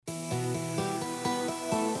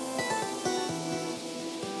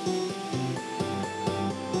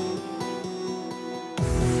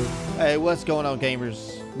Hey, what's going on,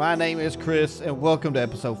 gamers? My name is Chris, and welcome to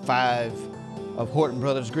episode 5 of Horton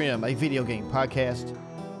Brothers Grimm, a video game podcast.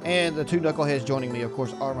 And the two knuckleheads joining me, of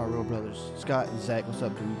course, are my real brothers, Scott and Zach. What's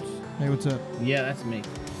up, dudes? Hey, what's up? Yeah, that's me.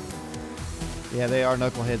 Yeah, they are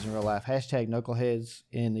knuckleheads in real life. Hashtag knuckleheads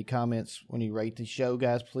in the comments when you rate the show,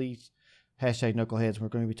 guys, please. Hashtag knuckleheads. We're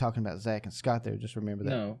going to be talking about Zach and Scott there. Just remember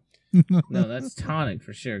that. No, that's Tonic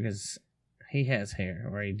for sure, because he has hair,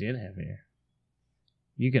 or he did have hair.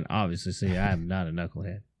 You can obviously see I am not a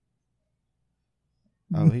knucklehead.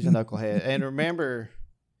 Oh, he's a knucklehead. And remember,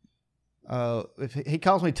 if he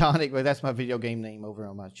calls me Tonic, but that's my video game name over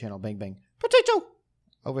on my channel, Bang Bang Potato.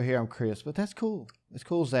 Over here, I'm Chris, but that's cool. It's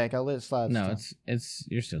cool, Zach. I'll let it slide. No, it's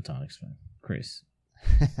you're still Tonic's fan, Chris.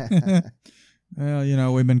 Well, you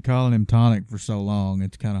know, we've been calling him Tonic for so long,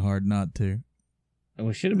 it's kind of hard not to. And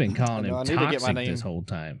we should have been calling him I need to get my Toxic name. this whole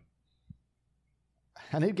time.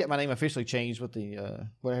 I need to get my name officially changed with the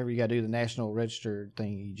whatever you got to do, the National Register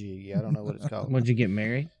thingy. I don't know what it's called. When'd you get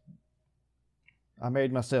married? I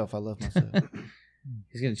married myself. I love myself.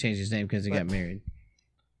 He's going to change his name because he got married.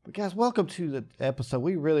 But guys, welcome to the episode.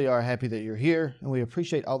 We really are happy that you're here, and we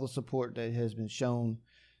appreciate all the support that has been shown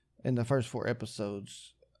in the first 4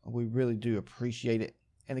 episodes. We really do appreciate it.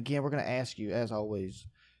 And again, we're going to ask you, as always,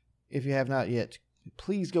 if you have not yet,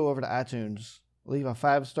 please go over to iTunes, leave a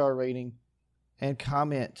 5-star rating, and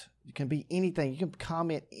comment. It can be anything. You can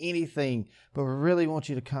comment anything, but we really want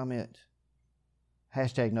you to comment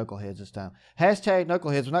hashtag knuckleheads this time. Hashtag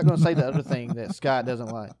knuckleheads. We're not going to say the other thing that Scott doesn't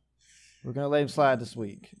like. We're going to let him slide this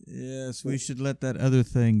week. Yes, we should let that other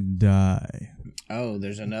thing die. Oh,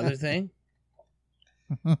 there's another thing?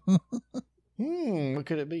 What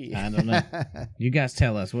could it be? I don't know. You guys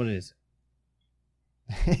tell us. What is it?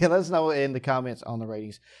 Yeah, let us know in the comments on the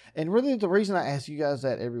ratings. And really, the reason I ask you guys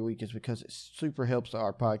that every week is because it super helps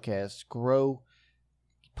our podcast grow.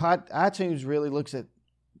 iTunes really looks at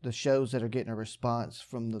the shows that are getting a response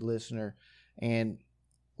from the listener, and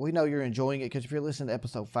we know you're enjoying it because if you're listening to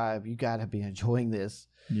episode 5, you got to be enjoying this.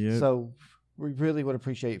 Yep. So we really would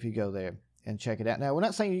appreciate if you go there and check it out. Now, we're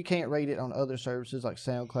not saying you can't rate it on other services like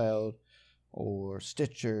SoundCloud or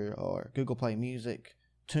Stitcher or Google Play Music,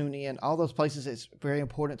 TuneIn, all those places. It's very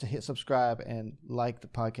important to hit subscribe and like the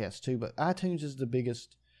podcast too. But iTunes is the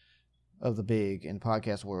biggest of the big in the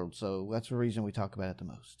podcast world, so that's the reason we talk about it the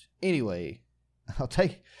most. Anyway,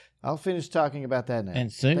 I'll finish talking about that now. And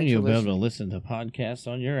soon Thanks you'll for be able to listening. listen to podcasts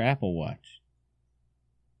on your Apple Watch.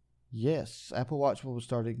 Yes, Apple Watch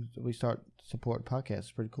we start support podcasts.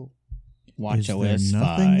 It's pretty cool. Watch Is OS there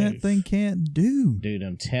 5. nothing that thing can't do? Dude,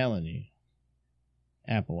 I'm telling you.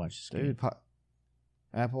 Apple Watch is good. Dude,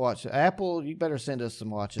 Apple Watch. Apple, you better send us some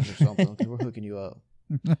watches or something because we're hooking you up.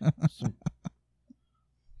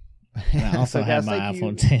 And I also So, have guys, my thank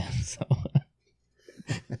iPhone 10. So.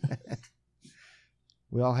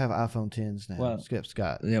 We all have iPhone 10s now. Well, Skip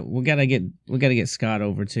Scott. Yeah, we gotta get Scott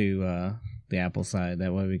over to the Apple side.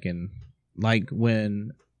 That way we can, like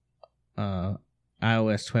when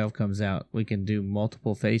iOS 12 comes out, we can do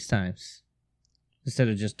multiple FaceTimes instead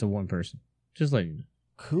of just to one person. Just letting you know.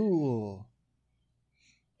 Cool.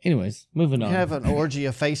 Anyways, moving We on. have an orgy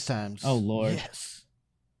of FaceTimes. Oh, Lord. Yes.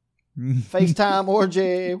 FaceTime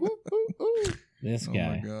orgy. Woo, woo, woo. This Oh my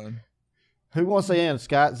guy. God. Who wants to in?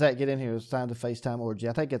 Scott, Zach, get in here. It's time to FaceTime orgy.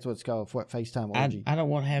 I think that's what it's called, FaceTime orgy. I don't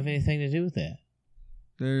want to have anything to do with that.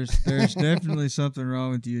 There's definitely something wrong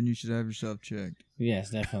with you, and you should have yourself checked. Yes,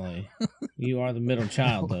 definitely. You are the middle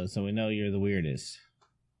child, though, so we know you're the weirdest.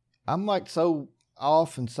 I'm like so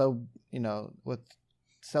off and so,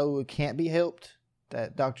 so it can't be helped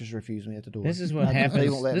that doctors refuse me at the door. This is what They happens.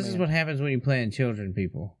 won't let This me is in. what happens when you plan children,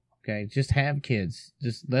 people. Okay, just have kids.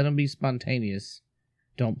 Just let them be spontaneous.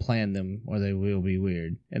 Don't plan them, or they will be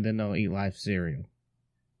weird, and then they'll eat life cereal.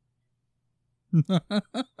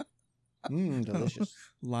 Delicious.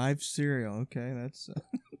 Live cereal. Okay, that's.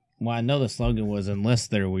 Well, I know the slogan was, unless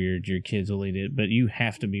they're weird, your kids will eat it, but you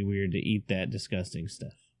have to be weird to eat that disgusting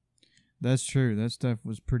stuff. That's true. That stuff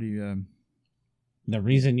was pretty. The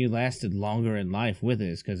reason you lasted longer in life with it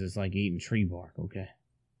is because it's like eating tree bark, okay?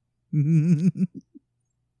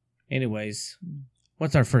 Anyways,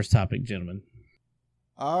 what's our first topic, gentlemen?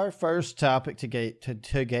 Our first topic to gay. To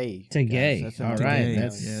Guys, gay. that's All to right. gay.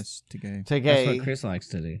 That's Yes, to gay. To That's gay. what Chris likes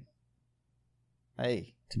to do.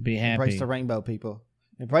 Hey, To be happy. embrace the rainbow, people.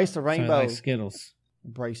 Embrace the So I rainbow. like Skittles.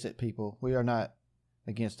 Embrace it, people. We are not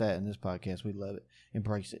against that in this podcast. We love it.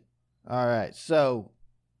 Embrace it. All right. So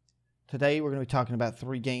today we're going to be talking about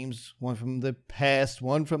 3 games. One from the past,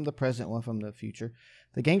 one from the present, one from the future.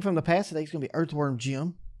 The game from the past today is going to be Earthworm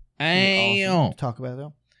Jim. Awesome Ayo. to talk about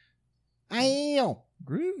them. Ayo.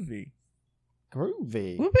 Groovy.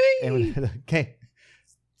 Groovy. Whoopee! And the game.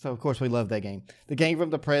 So, of course, we love that game. The game from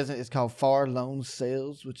the present is called Far Lone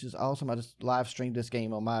Sails, which is awesome. I just live streamed this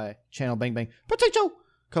game on my channel, Bang Bang Potato, a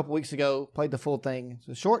couple weeks ago. Played the full thing. It's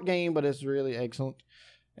a short game, but it's really excellent.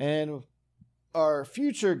 And our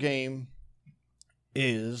future game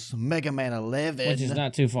is Mega Man 11. Which is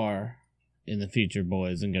not too far in the future,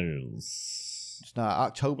 boys and girls. It's not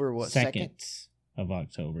October, what, 2nd? Of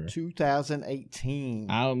October. 2018.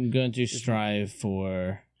 I'm going to strive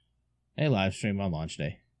for a live stream on launch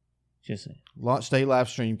day. Just saying. Launch day live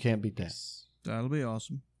stream, can't beat that. That'll be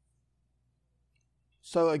awesome.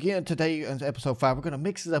 So again, today in episode 5, we're going to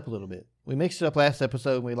mix it up a little bit. We mixed it up last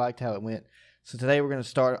episode and we liked how it went. So today we're going to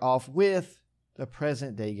start off with the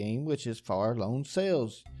present day game, which is Far Lone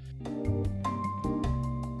Sails.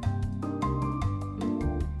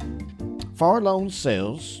 Far Lone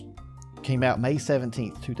Sails came out May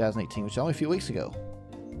 17th, 2018, which is only a few weeks ago.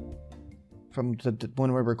 From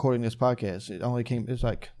when we're recording this podcast, it's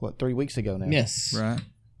like, 3 weeks ago now? Yes. Right.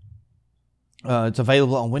 It's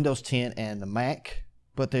available on Windows 10 and the Mac,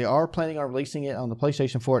 but they are planning on releasing it on the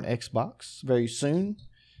PlayStation 4 and Xbox very soon.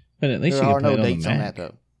 But at least There you are can play no it on dates the on Mac. that,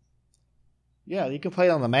 though. Yeah, you can play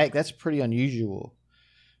it on the Mac. That's pretty unusual.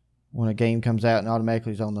 When a game comes out and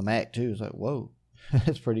automatically is on the Mac, too. It's like, whoa.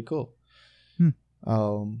 That's pretty cool.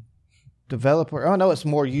 Developer, I know it's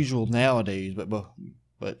more usual nowadays,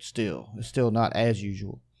 but still, it's still not as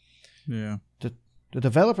usual. Yeah. The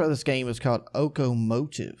developer of this game is called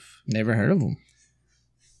Okomotive. Never heard of them.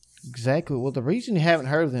 Exactly. Well, the reason you haven't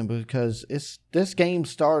heard of them is because this game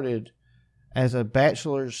started as a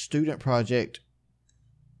bachelor's student project,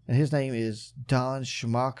 and his name is Don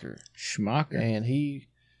Schmacher. Schmacher. And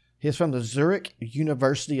he's from the Zurich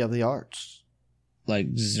University of the Arts.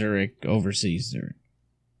 Like Zurich, overseas Zurich.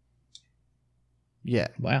 Yeah.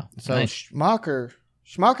 Wow. So Nice.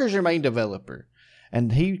 Schmacher's your main developer,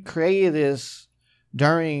 and he created this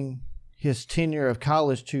during his tenure of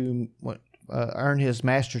college to earn his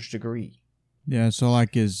master's degree. Yeah, so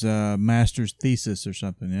like his master's thesis or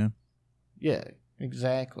something, yeah? Yeah,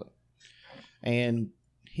 exactly. And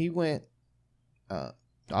he went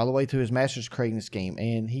all the way through his master's creating this game,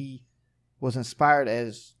 and he was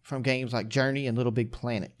inspired from games like Journey and Little Big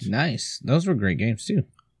Planet. Nice. Those were great games, too.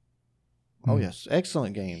 Oh, yes.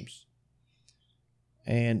 Excellent games.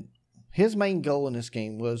 And his main goal in this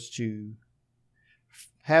game was to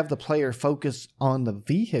have the player focus on the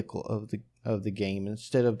vehicle of the game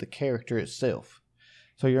instead of the character itself.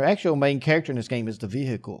 So your actual main character in this game is the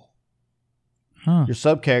vehicle. Huh. Your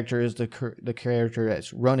sub-character is the character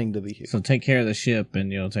that's running the vehicle. So take care of the ship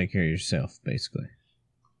and you'll take care of yourself, basically.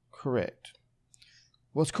 Correct.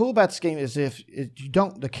 What's cool about this game is if you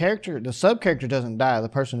don't, the sub-character doesn't die. The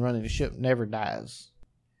person running the ship never dies.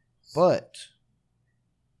 But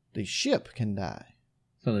the ship can die.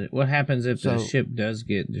 So what happens if the So- ship does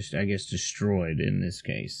get, destroyed in this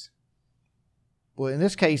case? Well, in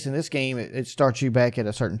this game, it starts you back at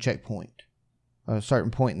a certain checkpoint. A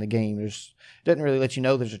certain point in the game. It doesn't really let you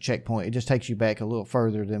know there's a checkpoint. It just takes you back a little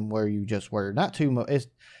further than where you just were. Not too much.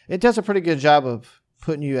 It does a pretty good job of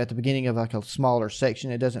putting you at the beginning of like a smaller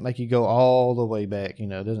section. It doesn't make you go all the way back.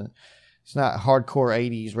 It's not a hardcore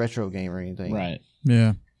 80s retro game or anything. Right.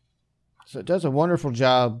 Yeah. So it does a wonderful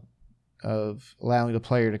job of allowing the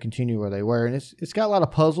player to continue where they were. And it's got a lot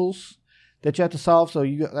of puzzles that you have to solve. So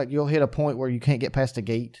you'll hit a point where you can't get past a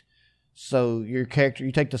gate. So your character,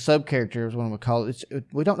 you take the sub character, is what I'm gonna call it.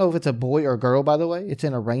 We don't know if it's a boy or a girl, by the way. It's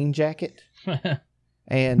in a rain jacket,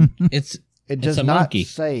 and it does a not monkey.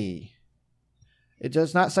 say. It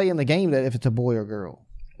does not say in the game that if it's a boy or girl.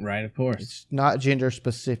 Right, of course. It's not gender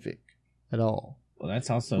specific at all, Well, that's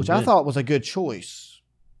also which good. I thought was a good choice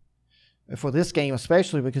for this game,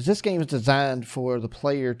 especially because this game is designed for the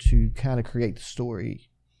player to kind of create the story.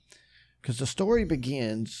 Because the story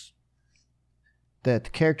begins that the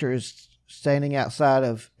character is standing outside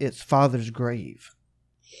of its father's grave.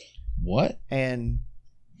 What? And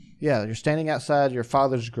yeah, you're standing outside your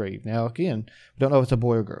father's grave. Now, again, we don't know if it's a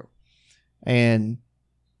boy or girl. And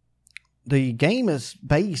the game is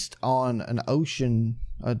based on an ocean,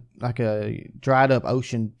 like a dried up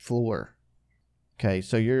ocean floor. Okay,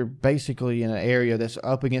 so you're basically in an area that's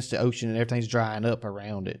up against the ocean and everything's drying up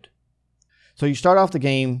around it. So you start off the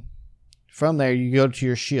game. From there, you go to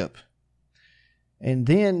your ship. And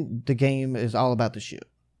then the game is all about the ship.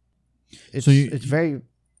 It's very...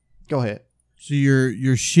 Go ahead. So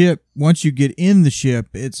your ship, once you get in the ship,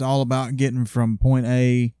 it's all about getting from point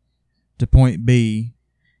A to point B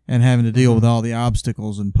and having to deal with all the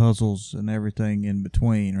obstacles and puzzles and everything in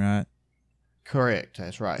between, right? Correct.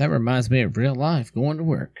 That's right. That reminds me of real life, going to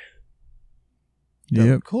work. The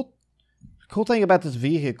Yep. cool cool thing about this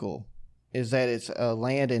vehicle is that it's a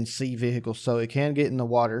land and sea vehicle, so it can get in the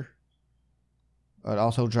water. It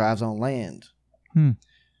also drives on land.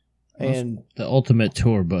 And the ultimate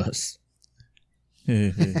tour bus.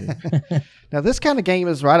 Now, this kind of game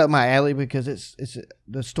is right up my alley because it's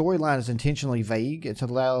the storyline is intentionally vague. It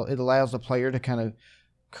allows the player to kind of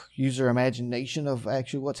use their imagination of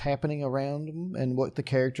actually what's happening around them and what the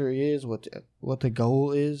character is, what the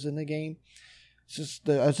goal is in the game. It's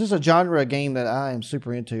just a genre game that I am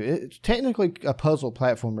super into. It's technically a puzzle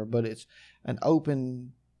platformer, but it's an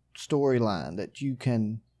open storyline that you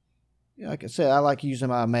can, like I said, I like using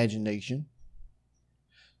my imagination.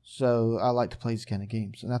 So I like to play these kind of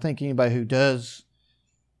games. And I think anybody who does,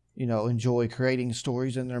 enjoy creating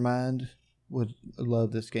stories in their mind would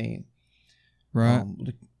love this game. Right.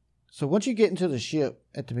 So once you get into the ship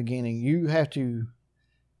at the beginning, you have to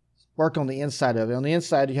work on the inside of it. On the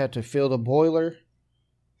inside, you have to fill the boiler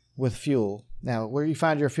with fuel. Now, where you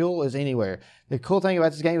find your fuel is anywhere. The cool thing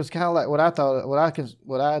about this game is kind of like what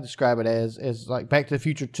I describe it as is like Back to the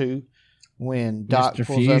Future 2, when Doc Mr.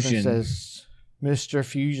 pulls up Fusion. and says, Mr.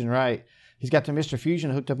 Fusion, right? He's got the Mr. Fusion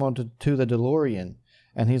hooked up onto the DeLorean,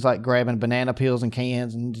 and he's like grabbing banana peels and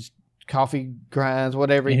cans and just coffee grinds,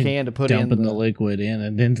 whatever he can to put in. Dumping the liquid in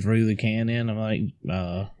and then threw the can in. I'm like,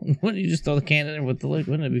 wouldn't you just throw the can in there with the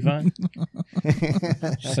liquid? Wouldn't it be fine?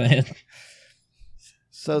 Just saying.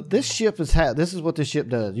 So this ship this is what this ship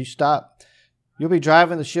does. You'll be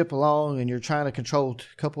driving the ship along and you're trying to control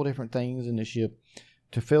a couple different things in the ship.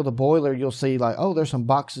 To fill the boiler, you'll see like, oh, there's some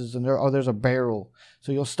boxes and there's a barrel.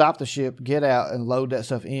 So you'll stop the ship, get out, and load that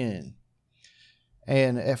stuff in.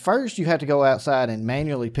 And at first, you have to go outside and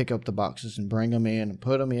manually pick up the boxes and bring them in and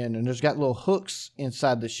put them in. And there's got little hooks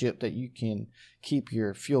inside the ship that you can keep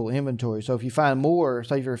your fuel inventory. So if you find more,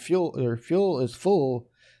 say your fuel is full,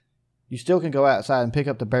 you still can go outside and pick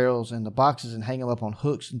up the barrels and the boxes and hang them up on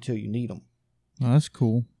hooks until you need them. Oh, that's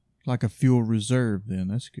cool. Like a fuel reserve, then.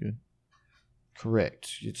 That's good.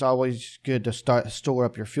 Correct. It's always good to store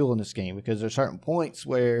up your fuel in this game because there's certain points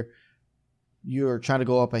where you're trying to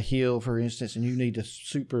go up a hill, for instance, and you need to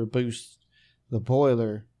super boost the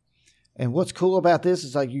boiler. And what's cool about this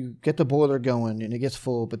is like you get the boiler going and it gets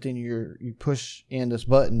full, but then you push in this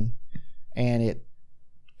button and it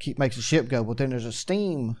makes the ship go. But then there's a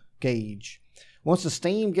steam gauge. Once the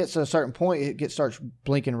steam gets to a certain point, it starts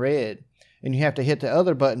blinking red, and you have to hit the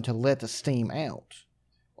other button to let the steam out,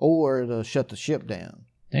 or to shut the ship down.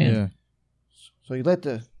 Damn. Yeah. So you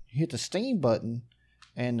hit the steam button,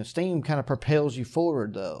 and the steam kind of propels you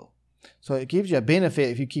forward, though. So it gives you a benefit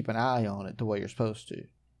if you keep an eye on it the way you're supposed to.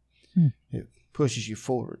 It pushes you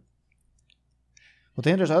forward. But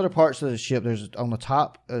then there's other parts of the ship. There's on the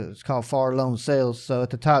top, it's called far lone sails. So at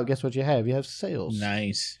the top, guess what you have? You have sails.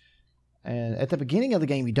 Nice. And at the beginning of the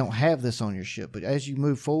game, you don't have this on your ship. But as you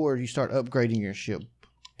move forward, you start upgrading your ship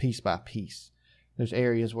piece by piece. There's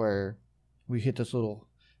areas where we hit this little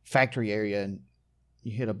factory area and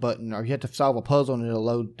you hit a button, or you have to solve a puzzle and it'll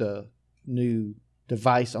load the new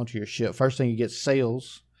device onto your ship. First thing, you get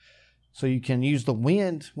sails. So you can use the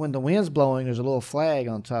wind. When the wind's blowing, there's a little flag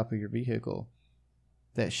on top of your vehicle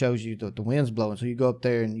that shows you that the wind's blowing. So you go up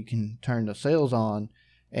there and you can turn the sails on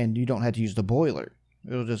and you don't have to use the boiler.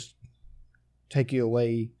 It'll just take you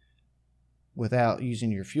away without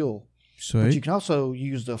using your fuel. Sweet. But you can also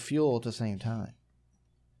use the fuel at the same time.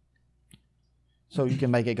 So you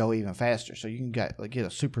can make it go even faster. So you can get a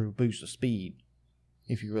super boost of speed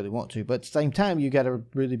if you really want to. But at the same time, you got to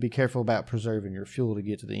really be careful about preserving your fuel to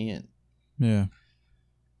get to the end. Yeah.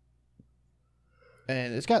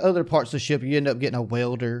 And it's got other parts of the ship. You end up getting a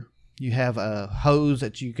welder. You have a hose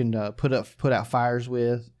that you can put out fires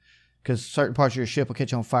with, because certain parts of your ship will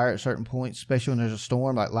catch on fire at certain points, especially when there's a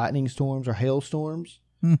storm, like lightning storms or hail storms.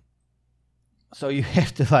 So you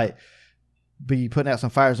have to be putting out some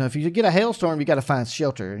fires. Now, if you get a hailstorm, you got to find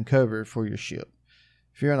shelter and cover for your ship.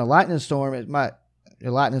 If you're in a lightning storm,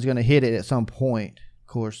 your lightning's going to hit it at some point, of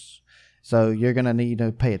course. So you're going to need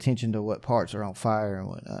to pay attention to what parts are on fire and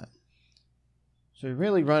whatnot. So you're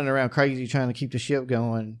really running around crazy trying to keep the ship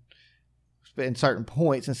going. In certain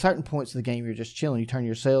points of the game, you're just chilling. You turn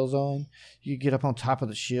your sails on. You get up on top of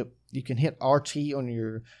the ship. You can hit RT on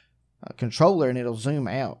your controller, and it'll zoom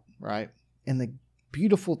out, right? And the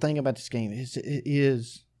beautiful thing about this game is it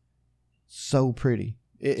is so pretty.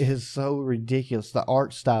 It is so ridiculous. The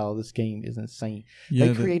art style of this game is insane. Yeah,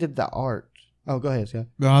 they created the art. Oh, go ahead, Scott.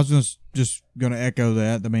 Well, I was just going to echo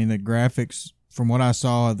that. I mean, the graphics, from what I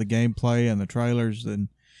saw of the gameplay and the trailers and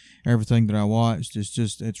everything that I watched,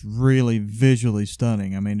 it's really visually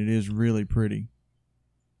stunning. I mean, it is really pretty.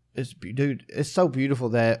 Dude, it's so beautiful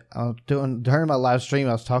that during my live stream,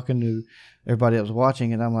 I was talking to everybody that was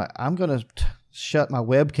watching, and I'm like, I'm going to shut my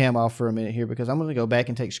webcam off for a minute here because I'm going to go back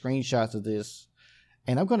and take screenshots of this,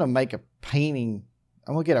 and I'm going to make a painting.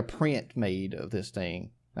 I'm going to get a print made of this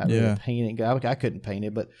thing. Not really a painting. I couldn't paint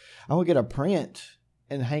it, but I'm going to get a print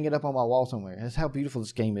and hang it up on my wall somewhere. That's how beautiful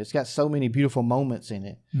this game is. It's got so many beautiful moments in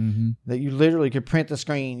it that you literally could print the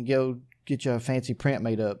screen, go get you a fancy print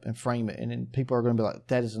made up and frame it, and then people are going to be like,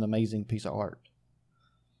 that is an amazing piece of art.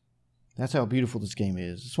 That's how beautiful this game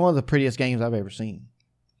is. It's one of the prettiest games I've ever seen.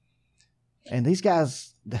 And this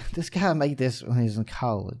guy made this when he was in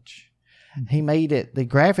college. He made it, the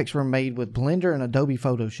graphics were made with Blender and Adobe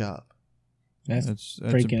Photoshop. That's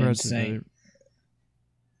freaking impressive. insane.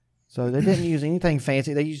 So they didn't use anything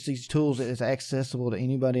fancy. They used these tools that is accessible to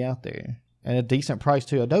anybody out there at a decent price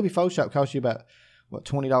too. Adobe Photoshop costs you about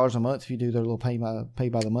 $20 a month if you do their little pay by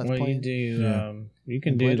the month plan. You do you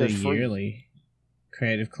can do the yearly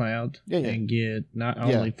Creative Cloud and get not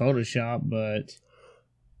only Photoshop but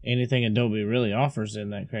anything Adobe really offers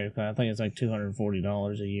in that Creative Cloud. I think it's like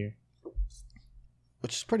 $240 a year,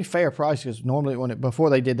 which is a pretty fair price because normally before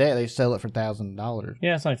they did that, they sell it for $1,000.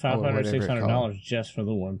 Yeah, it's like $500, $600 just for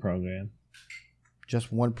the one program.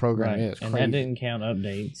 Just one program, yeah, it's and crazy. that didn't count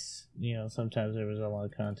updates. Sometimes there was a lot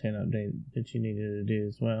of content update that you needed to do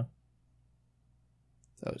as well.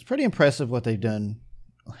 So it's pretty impressive what they've done,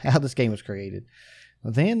 how this game was created.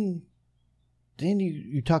 Then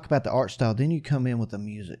you talk about the art style. Then you come in with the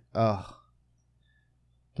music. Oh,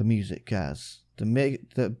 the music, guys.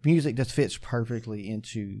 The music just fits perfectly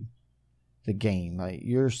into the game. Like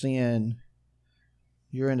you're in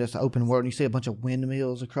this open world, and you see a bunch of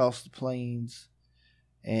windmills across the plains,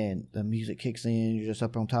 and the music kicks in. You're just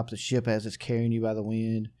up on top of the ship as it's carrying you by the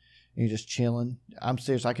wind, and you're just chilling. I'm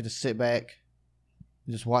serious. I could just sit back,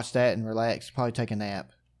 and just watch that and relax. Probably take a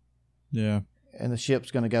nap. Yeah. And the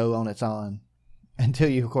ship's going to go on its own until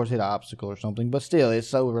you, of course, hit an obstacle or something. But still, it's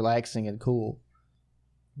so relaxing and cool.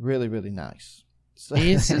 Really, really nice. So,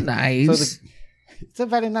 it's nice. It's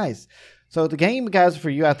very nice. So the game, guys, for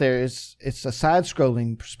you out there, it's a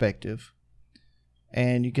side-scrolling perspective,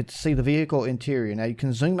 and you get to see the vehicle interior. Now, you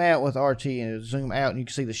can zoom out with RT and zoom out, and you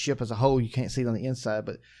can see the ship as a whole. You can't see it on the inside.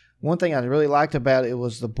 But one thing I really liked about it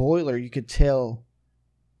was the boiler. You could tell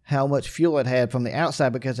how much fuel it had from the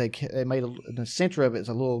outside because they made the center of it is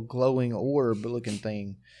a little glowing orb-looking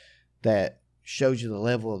thing that shows you the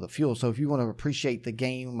level of the fuel. So if you want to appreciate the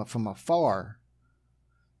game from afar,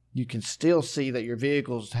 you can still see that your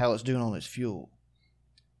vehicle's how it's doing on its fuel.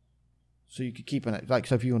 So you could keep it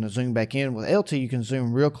so if you want to zoom back in with LT, you can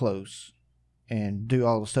zoom real close and do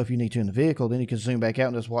all the stuff you need to in the vehicle. Then you can zoom back out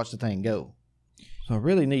and just watch the thing go. So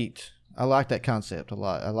really neat. I like that concept a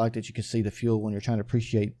lot. I like that you can see the fuel when you're trying to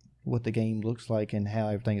appreciate what the game looks like and how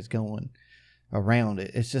everything is going around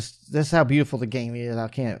it. It's just, that's how beautiful the game is. I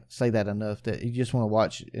can't say that enough, that you just want to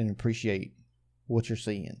watch and appreciate what you're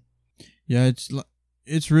seeing. Yeah,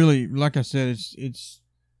 it's really, like I said, it's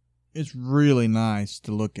really nice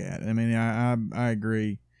to look at. I mean, I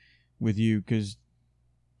agree with you because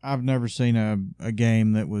I've never seen a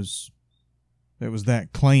game that was that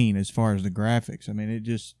clean as far as the graphics. I mean, it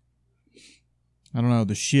just, I don't know,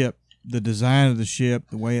 the design of the ship,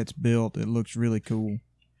 the way it's built, it looks really cool.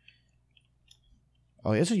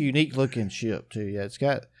 Oh, it's a unique looking ship too. Yeah, it's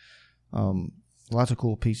got lots of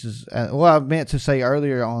cool pieces. I meant to say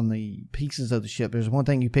earlier on the pieces of the ship, there's one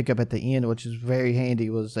thing you pick up at the end, which is very handy,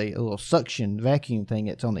 was a little suction vacuum thing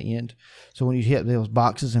that's on the end. So when you hit those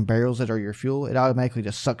boxes and barrels that are your fuel, it automatically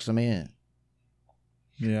just sucks them in.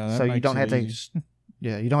 Yeah, that so makes you don't have easy.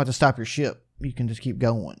 you don't have to stop your ship. You can just keep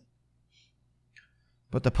going.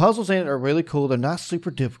 But the puzzles in it are really cool. They're not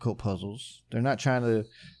super difficult puzzles. They're not trying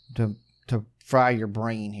to fry your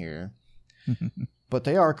brain here. But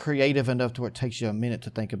they are creative enough to where it takes you a minute to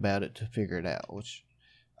think about it to figure it out, which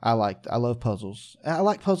I like. I love puzzles. And I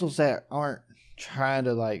like puzzles that aren't trying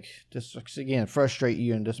to just again frustrate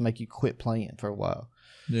you and just make you quit playing for a while.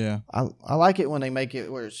 Yeah. I like it when they make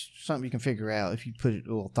it where it's something you can figure out if you put a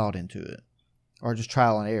little thought into it, or just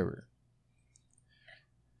trial and error.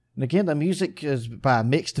 And again, the music is by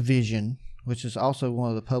Mixed Vision, which is also one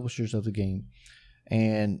of the publishers of the game.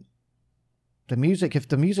 And the music, if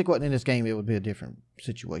the music wasn't in this game, it would be a different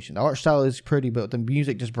situation. The art style is pretty, but the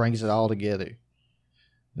music just brings it all together.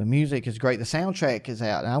 The music is great. The soundtrack is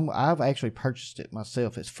out. And I've actually purchased it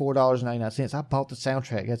myself. It's $4.99. I bought the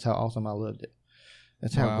soundtrack. That's how awesome I loved it.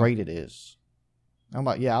 That's how great it is. I'm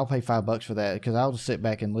like, yeah, I'll pay $5 for that because I'll just sit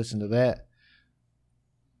back and listen to that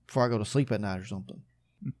before I go to sleep at night or something.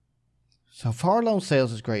 So Far Lone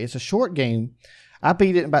Sails is great. It's a short game. I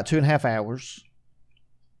beat it in about 2.5 hours.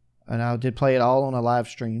 And I did play it all on a live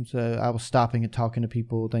stream, so I was stopping and talking to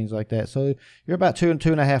people, things like that. So you're about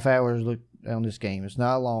 2.5 hours on this game. It's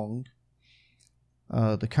not long.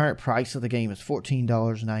 The current price of the game is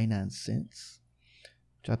 $14.99,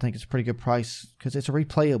 which I think is a pretty good price because it's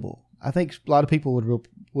replayable. I think a lot of people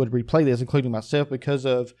would replay this, including myself, because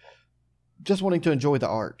of just wanting to enjoy the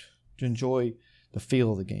art, to enjoy the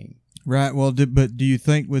feel of the game. Right. Well, but do you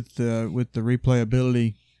think with the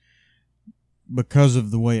replayability, because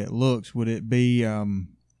of the way it looks, would it be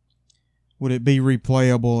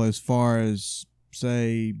replayable as far as,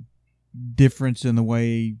 say, difference in the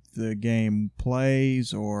way the game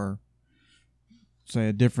plays, or say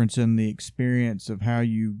a difference in the experience of how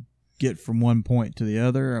you get from one point to the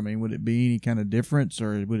other? I mean, would it be any kind of difference,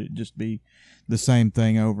 or would it just be the same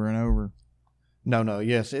thing over and over? No.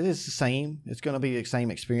 Yes, it is the same. It's going to be the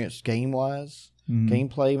same experience game-wise.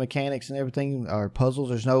 Gameplay, mechanics, and everything are puzzles.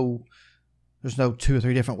 There's no 2 or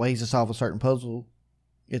 3 different ways to solve a certain puzzle.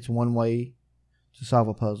 It's one way to solve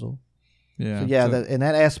a puzzle. Yeah. So yeah, in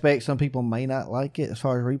that aspect, some people may not like it as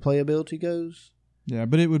far as replayability goes. Yeah,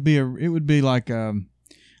 but it would be like a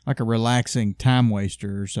relaxing time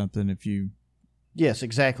waster or something if you. Yes,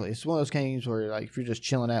 exactly. It's one of those games where, like, if you're just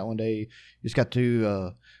chilling out one day, you just got to do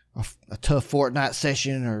a tough Fortnite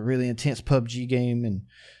session or a really intense PUBG game, and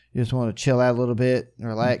you just want to chill out a little bit and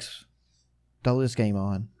relax. Throw this game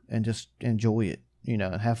on and just enjoy it, and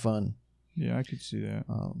have fun. Yeah, I could see that.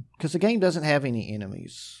 Because the game doesn't have any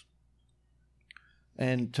enemies.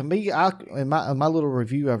 And to me, in my little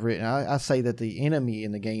review I've written, I say that the enemy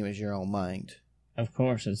in the game is your own mind. Of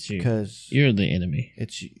course, it's you. Because you're the enemy.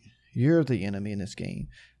 You're the enemy in this game.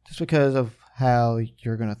 Just because of how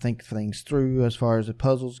you're going to think things through as far as the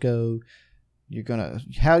puzzles go.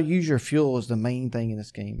 How you use your fuel is the main thing in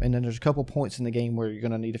this game. And then there's a couple points in the game where you're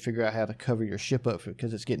going to need to figure out how to cover your ship up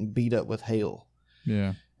because it's getting beat up with hail.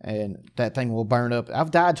 Yeah. And that thing will burn up. I've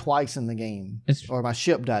died twice in the game. Or my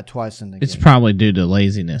ship died twice in the game. It's probably due to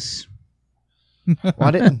laziness.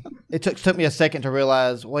 Well, it took me a second to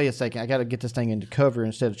realize, wait a second, I got to get this thing into cover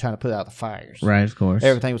instead of trying to put out the fires. Right, of course.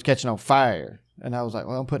 Everything was catching on fire. And I was like,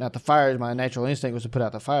 well, I'm putting out the fires. My natural instinct was to put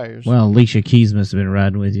out the fires. Well, Alicia Keys must have been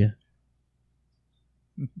riding with you.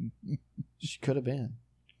 She could have been.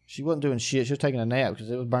 She wasn't doing shit. She was taking a nap because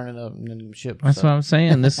it was burning up in the ship. That's what I'm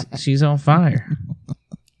saying. She's on fire.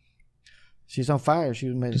 She's on fire.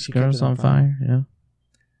 This girl's on fire. Yeah.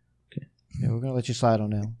 Okay. Yeah, we're gonna let you slide on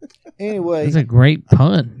now. Anyway, it's a great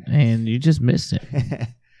pun, and you just missed it.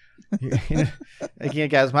 Again,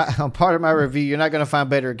 guys, on part of my review, you're not gonna find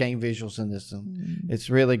better game visuals than this one. It's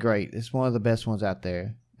really great. It's one of the best ones out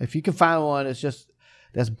there. If you can find one,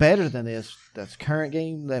 that's better than this. That's current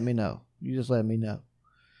game. Let me know. You just let me know.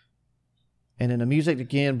 And then the music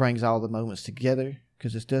again brings all the moments together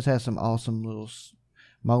because it does have some awesome little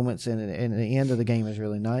moments, and the end of the game is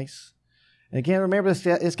really nice. And again, remember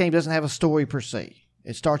this game doesn't have a story per se.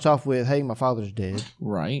 It starts off with, hey, my father's dead.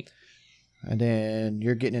 Right. And then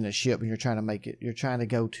you're getting in a ship and you're trying to make it. You're trying to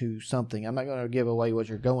go to something. I'm not going to give away what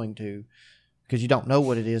you're going to because you don't know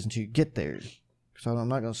what it is until you get there. So I'm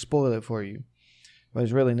not going to spoil it for you. But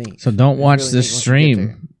it's really neat. So don't watch this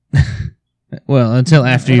stream. Well, until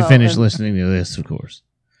after you finish listening to this, of course.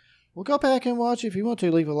 Well, go back and watch it if you want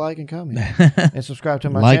to. Leave a like and comment. And subscribe to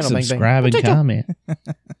my channel. Subscribe, and comment.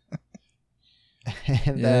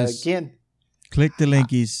 And again, click the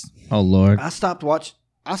linkies. Oh, Lord. I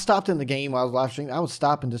stopped in the game while I was live streaming. I would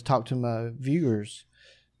stop and just talk to my viewers.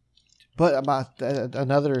 But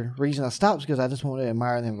another reason I stopped is because I just want to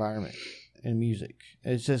admire the environment and music.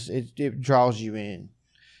 It's just, it draws you in.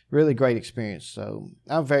 Really great experience. So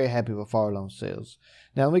I'm very happy with Far Lone Sails.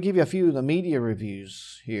 Now, let me give you a few of the media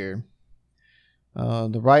reviews here.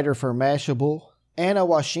 The writer for Mashable, Anna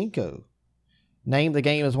Washenko, named the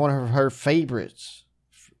game as one of her favorites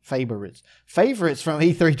from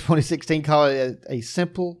E3 2016, called it a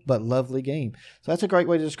simple but lovely game. So that's a great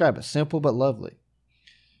way to describe it. Simple but lovely.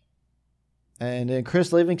 And then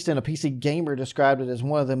Chris Livingston, a PC gamer, described it as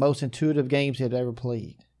one of the most intuitive games he had ever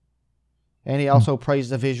played. And he also praised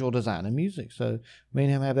the visual design and music. So me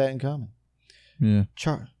and him have that in common. Yeah.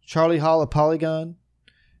 Charlie Hall of Polygon,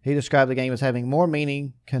 he described the game as having more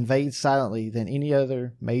meaning conveyed silently than any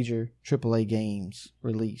other major AAA games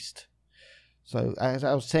released. So as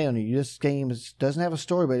I was telling you, this game doesn't have a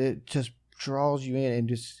story, but it just draws you in and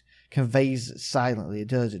just conveys it silently. It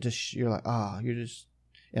does. It just, you're like, you're just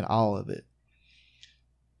in awe of it.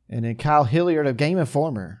 And then Kyle Hilliard of Game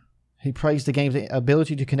Informer, he praised the game's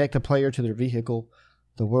ability to connect the player to their vehicle,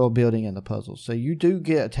 the world building, and the puzzles. So you do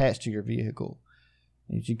get attached to your vehicle.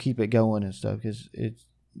 You keep it going and stuff because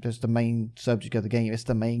just the main subject of the game. It's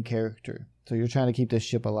the main character. So you're trying to keep this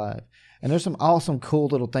ship alive. And there's some awesome, cool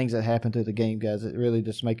little things that happen through the game, guys. That really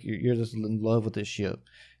just make you're just in love with this ship.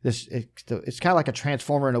 It's kind of like a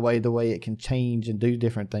transformer in a way, the way it can change and do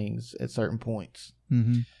different things at certain points.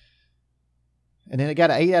 Mm-hmm. And then it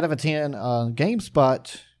got an 8 out of 10 on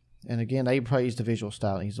GameSpot. And again, they praised the visual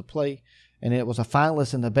style and ease of play. And it was a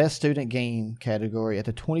finalist in the Best Student Game category at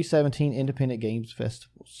the 2017 Independent Games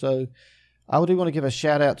Festival. So I do want to give a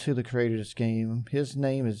shout out to the creator of this game. His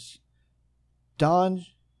name is Don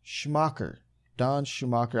Schumacher. Don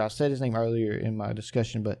Schumacher. I said his name earlier in my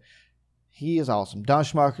discussion, but he is awesome. Don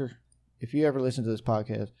Schumacher, if you ever listen to this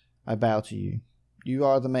podcast, I bow to you. You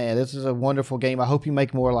are the man. This is a wonderful game. I hope you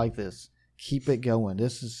make more like this. Keep it going.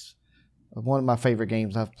 This is one of my favorite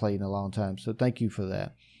games I've played in a long time, so thank you for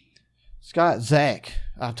that. Scott, Zach,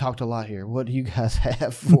 I've talked a lot here. What do you guys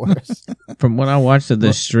have for us? From what I watched of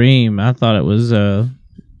the stream, I thought it was a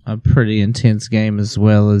pretty intense game as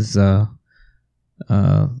well as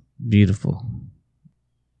beautiful.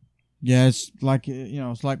 Yeah, it's like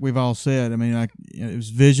it's like we've all said. I mean, like it was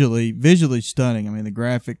visually stunning. I mean, the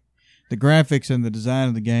graphics and the design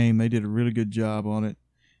of the game, they did a really good job on it.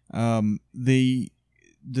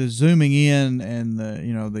 The zooming in and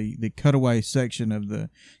the cutaway section of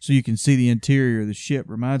so you can see the interior of the ship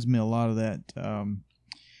reminds me a lot of that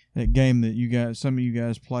that game that some of you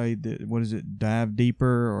guys played. That, what is it? Dive Deeper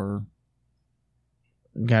or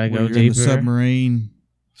Gotta Go Deeper? In the submarine.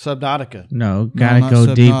 Subnautica. No, Gotta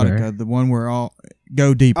Go Deeper. The one where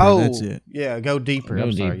Go Deeper. Oh, that's it. Yeah, Go Deeper. Go I'm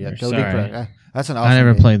Deeper. sorry. Yeah, Go Deeper. That's an awesome I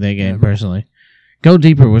never game. played that game personally. Go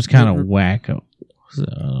Deeper was kind of wacko.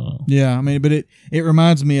 So. Yeah, I mean, but it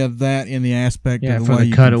reminds me of that in the aspect of the way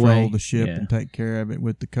you control the ship and take care of it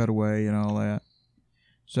with the cutaway and all that.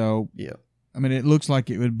 So, yeah, I mean, it looks like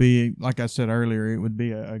it would be, like I said earlier, it would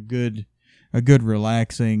be a good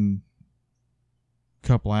relaxing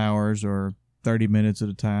couple hours or 30 minutes at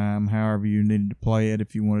a time, however you needed to play it.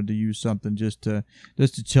 If you wanted to use something just to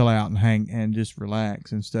chill out and hang and just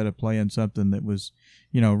relax instead of playing something that was,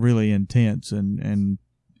 really intense and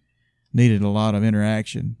needed a lot of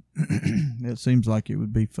interaction. It seems like it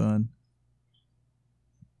would be fun.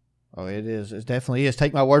 Oh, it is. It definitely is.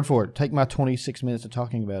 Take my word for it. Take my 26 minutes of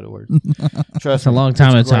talking about it. Word. Trust me. A long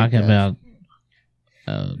time of talking about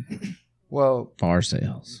far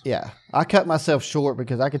sales. Yeah. I cut myself short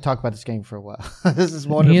because I could talk about this game for a while. This is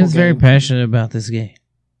wonderful. He is very passionate about this game.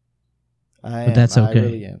 But that's okay. I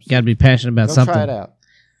really am. Got to be passionate about something. Try it out.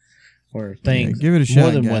 Or things. Yeah, give it a shot,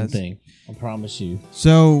 more than guys. one thing. I promise you.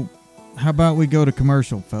 So, how about we go to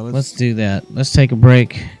commercial, fellas? Let's do that. Let's take a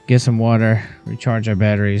break, get some water, recharge our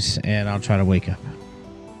batteries, and I'll try to wake up.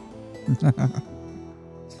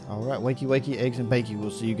 All right, wakey, eggs and bakey.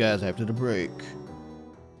 We'll see you guys after the break.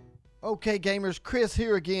 Okay, gamers, Chris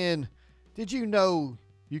here again. Did you know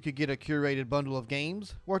you could get a curated bundle of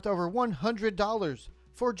games worth over $100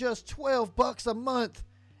 for just $12 a month?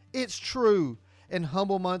 It's true, and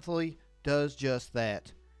Humble Monthly does just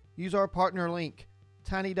that. Use our partner link,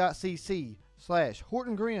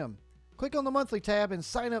 tiny.cc/Horton Grimm. Click on the monthly tab and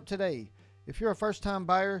sign up today. If you're a first-time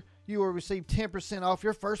buyer, you will receive 10% off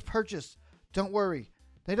your first purchase. Don't worry,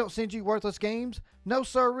 they don't send you worthless games. No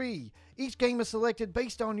siree. Each game is selected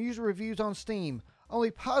based on user reviews on Steam.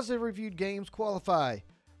 Only positive reviewed games qualify.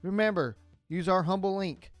 Remember, use our humble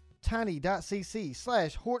link,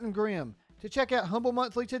 tiny.cc/Horton Grimm, to check out Humble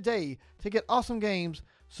Monthly today to get awesome games,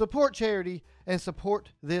 support charity, and support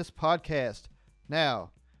this podcast.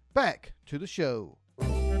 Now, back to the show.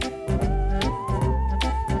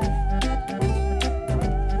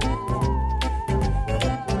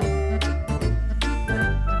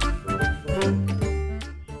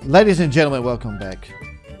 Ladies and gentlemen, welcome back.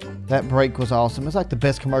 That break was awesome. It's like the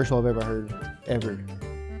best commercial I've ever heard, ever.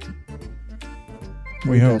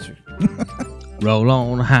 We hope. Roll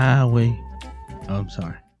on the highway. Oh, I'm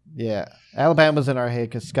sorry. Yeah, Alabama's in our head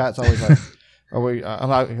because Scott's always like, I'm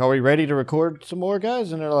like, are we ready to record some more,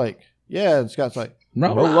 guys? And they're like, yeah. And Scott's like,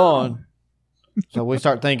 roll on. So we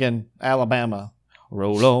start thinking Alabama,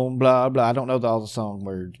 roll on, blah, blah. I don't know all the song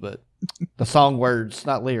words, but the song words,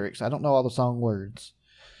 not lyrics. I don't know all the song words.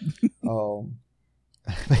 But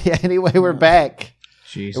yeah, anyway, we're back.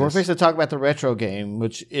 Jesus. And we're fixing to talk about the retro game,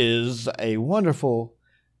 which is a wonderful,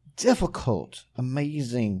 difficult,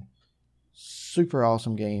 amazing, super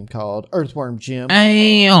awesome game called Earthworm Jim.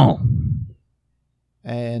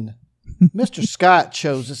 And Mr. Scott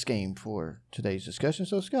chose this game for today's discussion.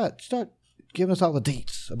 So, Scott, start giving us all the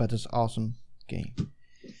deets about this awesome game.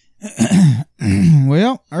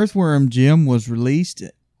 Well, Earthworm Jim was released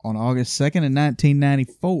on August 2nd in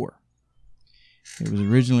 1994. It was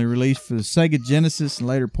originally released for the Sega Genesis and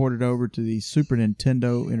later ported over to the Super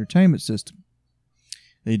Nintendo Entertainment System.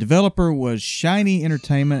 The developer was Shiny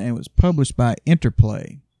Entertainment and was published by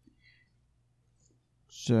Interplay.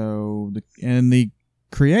 So, the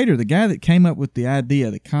creator, the guy that came up with the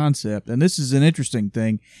idea, the concept, and this is an interesting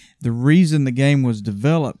thing, the reason the game was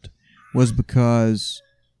developed was because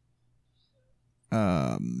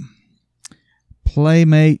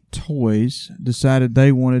Playmate Toys decided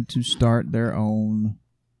they wanted to start their own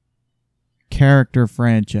character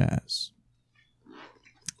franchise.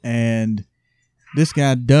 And this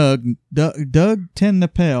guy, Doug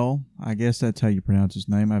TenNapel, I guess that's how you pronounce his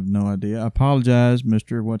name. I have no idea. I apologize,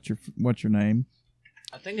 mister. What's your name?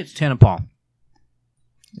 I think it's TenNapel.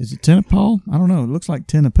 Is it TenNapel? I don't know. It looks like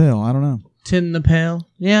TenNapel. I don't know. TenNapel?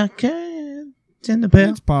 Yeah, okay. TenNapel.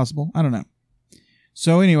 It's possible. I don't know.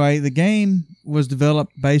 So anyway, the game was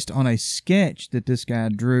developed based on a sketch that this guy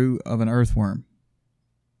drew of an earthworm.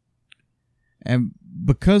 And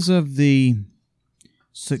because of the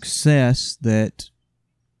success that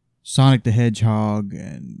Sonic the Hedgehog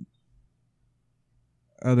and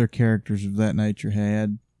other characters of that nature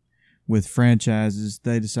had with franchises,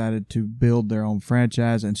 they decided to build their own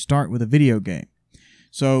franchise and start with a video game.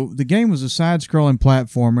 So the game was a side-scrolling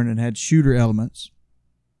platformer and it had shooter elements.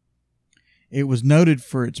 It was noted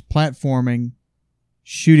for its platforming,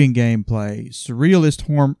 shooting gameplay, surrealist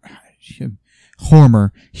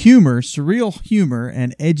surreal humor,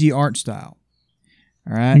 and edgy art style.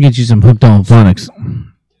 All right. I get you some hooked on phonics.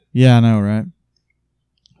 Yeah, I know, right?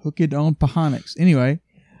 Hooked on phonics. Anyway,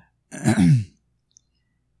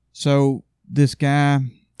 so this guy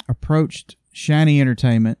approached Shiny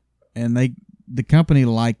Entertainment, and the company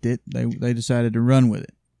liked it. They decided to run with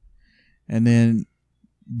it, and then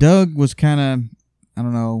Doug was kind of, I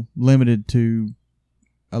don't know, limited to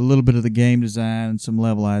a little bit of the game design and some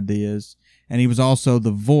level ideas, and he was also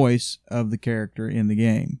the voice of the character in the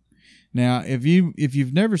game. Now, if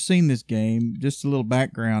you've never seen this game, just a little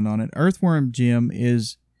background on it. Earthworm Jim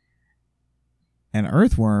is an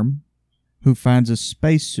earthworm who finds a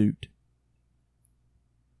spacesuit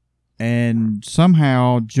and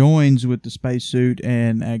somehow joins with the spacesuit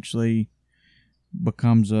and actually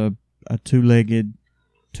becomes a two-legged,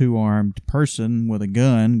 two-armed person with a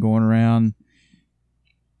gun going around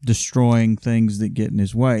destroying things that get in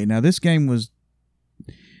his way. Now, this game was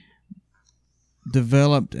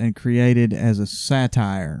developed and created as a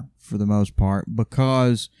satire for the most part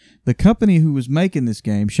because the company who was making this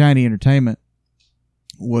game, Shiny Entertainment,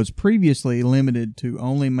 was previously limited to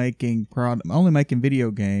only making video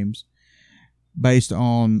games based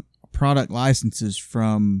on product licenses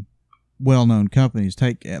from well-known companies.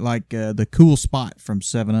 Take like the Cool Spot from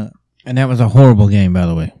 7-Up. And that was a horrible game, by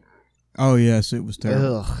the way. Oh, yes, it was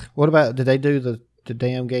terrible. Ugh. What about, did they do the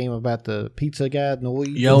damn game about the pizza guy,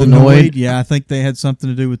 Noid? Yo Noid? Yeah, I think they had something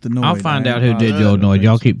to do with the Noid. I'll find out who did Yo Noid.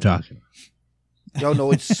 Y'all keep talking. Yo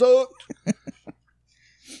Noid sucked.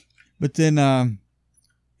 But then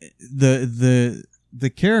the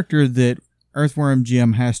character that Earthworm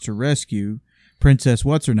Jim has to rescue, Princess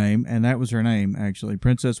What's-Her-Name, and that was her name, actually,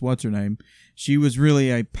 Princess What's-Her-Name, she was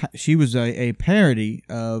really a parody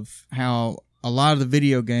of how a lot of the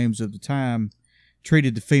video games of the time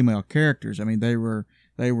treated the female characters. I mean, they were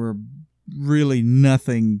really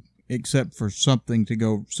nothing except for someone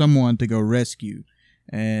to go rescue.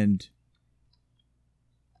 And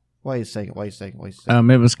wait a second.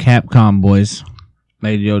 It was Capcom boys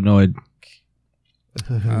made Yo Noid,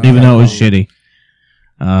 even though it was shitty.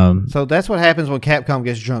 So that's what happens when Capcom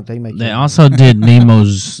gets drunk. They also did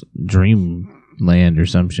Nemo's Dreamland or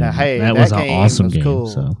some shit. Now, hey, that was an awesome game. Cool.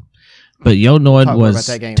 So. But Yo Noid was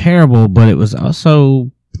terrible, but it was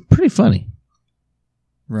also pretty funny.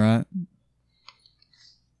 Right.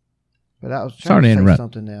 But I was trying to say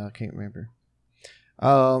something now. I can't remember.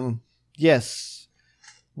 Yes.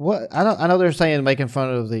 What I know they're saying making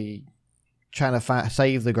fun of the trying to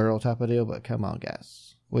save the girl type of deal, but come on,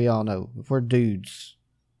 guys. We all know if we're dudes,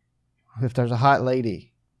 if there's a hot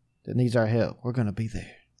lady that needs our help, we're going to be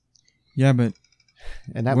there. Yeah, but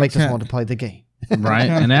and that makes us want to play the game. Right,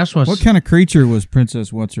 and that's what kind of creature was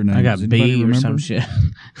Princess What's-Her-Name? I got B or some shit.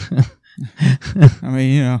 I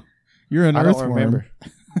mean, you're an earthworm. I don't remember.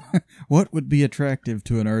 What would be attractive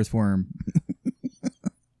to an earthworm?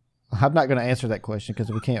 I'm not going to answer that question because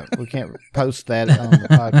we can't post that on the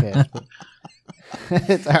podcast. But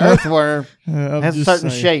it's an earthworm. It has a certain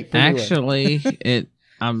shape. Anyway. Actually,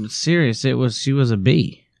 I'm serious. She was a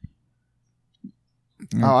bee.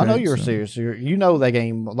 Okay, I know you're serious. You know that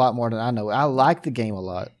game a lot more than I know. I like the game a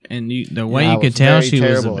lot. And the way you could tell she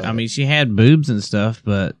was, she had boobs and stuff,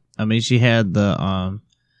 but I mean, she had the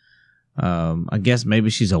I guess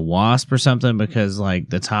maybe she's a wasp or something, because like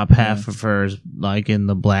the top half of her is like in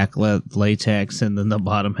the black latex, and then the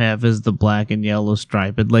bottom half is the black and yellow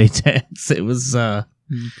striped latex. It was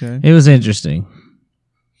it was interesting.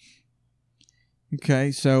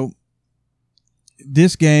 Okay, so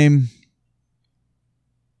this game,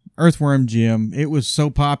 Earthworm Jim, it was so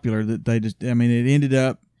popular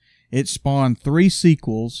that it spawned 3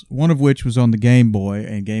 sequels, one of which was on the Game Boy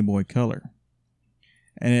and Game Boy Color.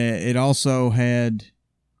 And it also had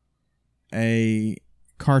a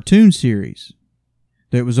cartoon series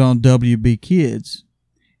that was on WB Kids.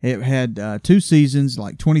 It had 2 seasons,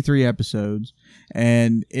 like 23 episodes,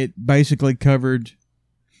 and it basically covered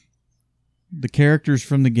the characters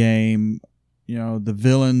from the game. You know, the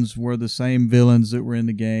villains were the same villains that were in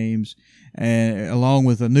the games, and along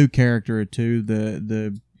with a new character or two,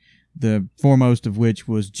 the foremost of which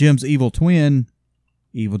was Jim's evil twin,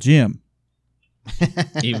 Evil Jim.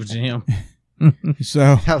 Evil Jim.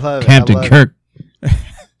 So Captain Kirk.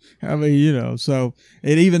 I mean, you know, so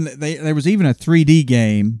there was even a 3D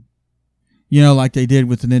game, you know, like they did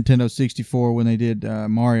with the Nintendo 64 when they did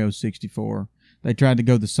Mario 64. They tried to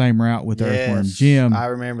go the same route with Earthworm Jim. I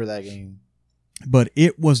remember that game. But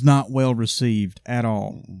it was not well received at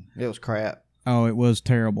all. It was crap. Oh, it was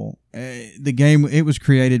terrible. The game, it was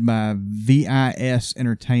created by VIS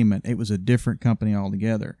Entertainment. It was a different company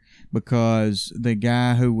altogether, because the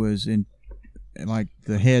guy who was in, like,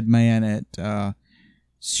 the head man at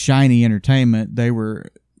Shiny Entertainment,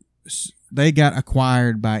 they got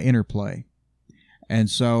acquired by Interplay. And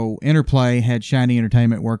so Interplay had Shiny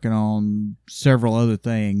Entertainment working on several other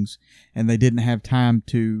things, and they didn't have time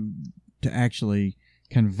to actually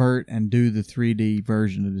convert and do the 3D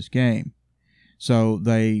version of this game. So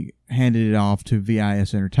they handed it off to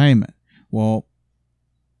VIS Entertainment. Well,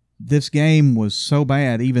 this game was so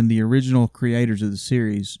bad, even the original creators of the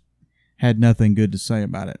series had nothing good to say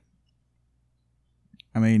about it.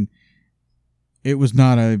 I mean, it was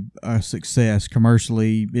not a success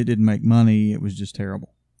commercially. It didn't make money. It was just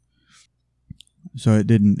terrible. So it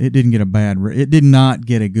did not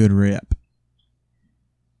get a good rep.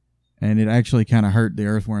 And it actually kind of hurt the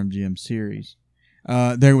Earthworm Jim series.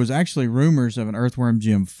 There was actually rumors of an Earthworm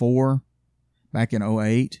Jim 4 back in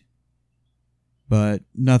 2008, but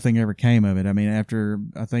nothing ever came of it. I mean, after,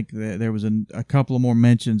 I think there was a couple of more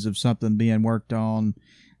mentions of something being worked on,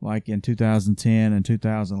 like in 2010 and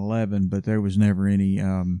 2011, but there was never any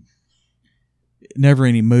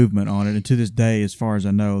movement on it. And to this day, as far as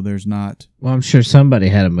I know, there's not. Well, I'm sure somebody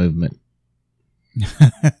had a movement.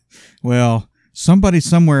 Well, somebody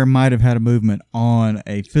somewhere might have had a movement on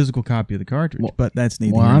a physical copy of the cartridge, but that's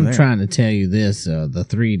neither here nor there. I'm trying to tell you this: the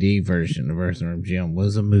 3D version of Earthworm Jim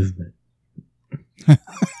was a movement.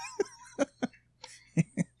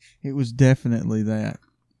 It was definitely that.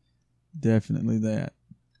 Definitely that.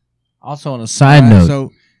 Also, on a side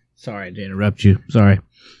note, sorry to interrupt you. Sorry.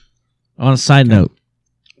 On a side note,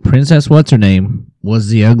 Princess What's-Her-Name was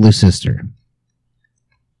the ugly sister.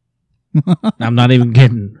 I'm not even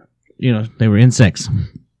kidding. You know, they were insects.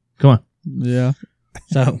 Come on. Yeah.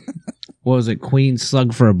 So, what was it? Queen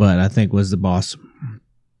Slug for a Butt, I think, was the boss.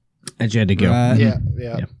 And you had to go. Right.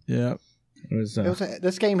 Yeah. It was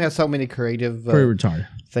this game has so many creative pretty retarded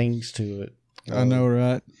things to it. I know,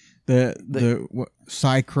 right? The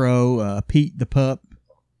Psychro, Pete the Pup.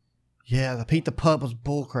 Yeah, the Pete the Pup was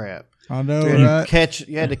bullcrap. I know, right?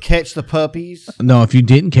 You had to catch the puppies. No, if you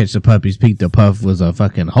didn't catch the puppies, Pete the Pup was a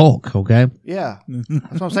fucking Hulk, okay? Yeah.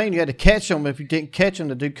 That's what I'm saying. You had to catch them. If you didn't catch them,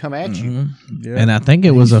 the dude come at you. Yeah. And I think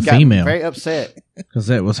it was a female. Very upset. Because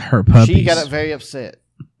it was her puppies. She got very upset.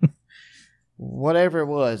 Whatever it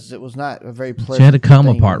was not a very pleasant She had to come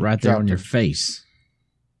apart right there on your face.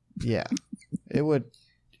 Yeah.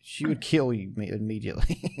 She would kill you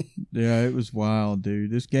immediately. Yeah, it was wild,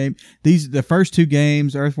 dude. This game, the first 2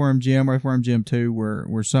 games, Earthworm Jim 2,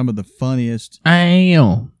 were some of the funniest,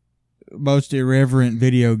 most irreverent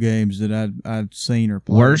video games that I'd seen or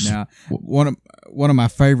played. Worse. Now, one of my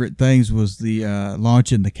favorite things was the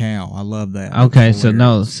launching the cow. I love that. Okay, so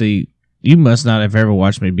no, see, you must not have ever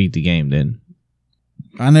watched me beat the game then.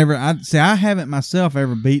 I haven't myself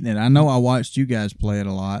ever beaten it. I know I watched you guys play it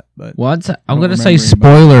a lot, but I'm going to say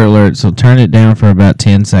spoiler alert, so turn it down for about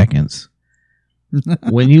 10 seconds.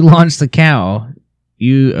 When you launch the cow,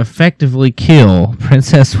 you effectively kill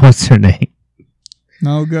Princess What's-Her-Name.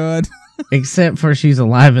 Oh, God. Except for she's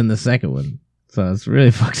alive in the second one. So it's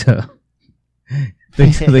really fucked up.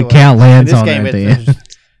 The cow lands on her at the end.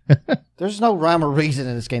 There's no rhyme or reason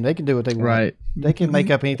in this game. They can do what they want. Right. They can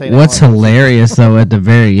make up anything. What's hilarious, though, at the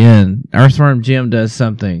very end, Earthworm Jim does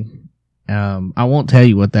something, I won't tell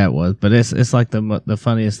you what that was, but it's like the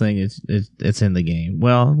funniest thing. It's in the game.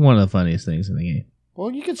 Well, one of the funniest things in the game.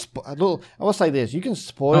 Well, you can. I will say this: you can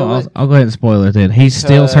spoil it. I'll go ahead and spoil it. Then he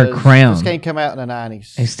steals her crown. This game came out in the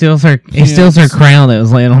 90s. He steals her. He steals her crown that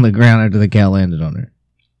was laying on the ground after the cow landed on her.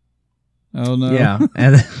 Oh no! Yeah,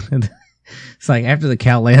 and it's like after the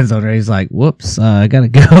cow lands on her, he's like, "Whoops, I gotta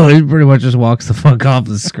go." He pretty much just walks the fuck off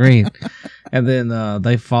the screen. And then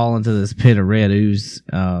they fall into this pit of red ooze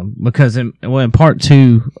because in part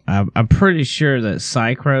 2, I'm pretty sure that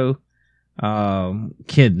Psychro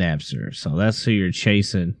kidnaps her. So that's who you're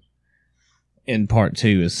chasing in part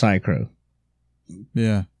 2 is Psychro.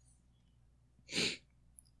 Yeah.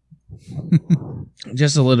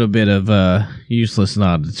 Just a little bit of useless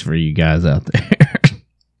knowledge for you guys out there.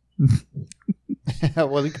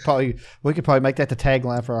 Well, we could probably make that the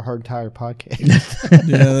tagline for our entire podcast.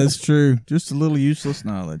 Yeah, that's true. Just a little useless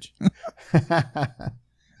knowledge.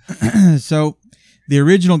 So, the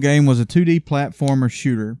original game was a 2D platformer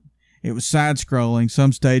shooter. It was side-scrolling.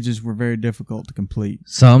 Some stages were very difficult to complete.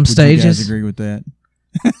 Would stages? You guys agree with that?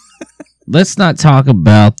 Let's not talk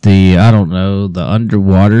about the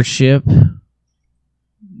underwater ship.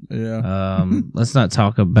 Yeah. Let's not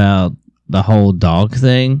talk about the whole dog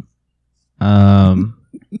thing. I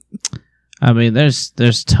mean, there's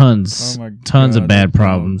tons of bad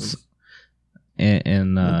problems,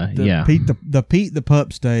 and the Pete the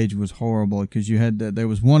Pup stage was horrible because you had there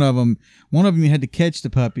was one of them you had to catch the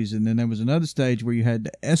puppies, and then there was another stage where you had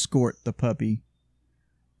to escort the puppy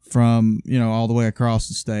from all the way across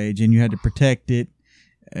the stage, and you had to protect it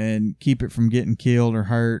and keep it from getting killed or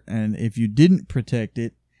hurt, and if you didn't protect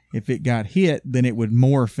it, if it got hit, then it would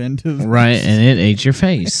morph into right, and it ate your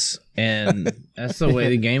face. And that's the way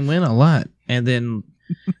the game went a lot. And then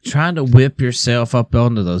trying to whip yourself up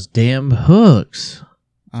onto those damn hooks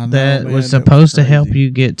was supposed to help you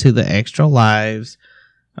get to the extra lives,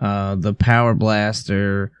 the power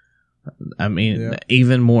blaster. I mean,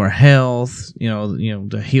 even more health.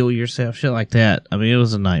 To heal yourself, shit like that. I mean, it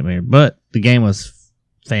was a nightmare. But the game was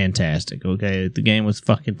fantastic. Okay, the game was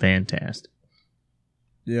fucking fantastic.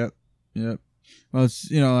 Yep. Well, it's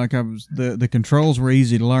the controls were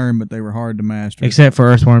easy to learn, but they were hard to master. Except for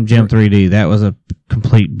Earthworm Jim 3D, that was a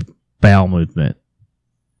complete bowel movement.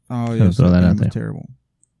 Oh yes, that game was terrible.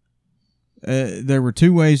 There were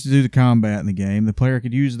 2 ways to do the combat in the game. The player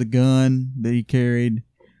could use the gun that he carried,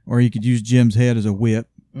 or he could use Jim's head as a whip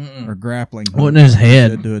or grappling. It wasn't his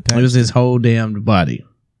head; it was his whole damned body.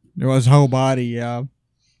 It was his whole body, yeah.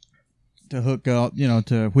 To hook up,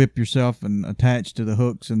 to whip yourself and attach to the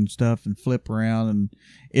hooks and stuff and flip around. And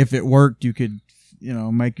if it worked, you could,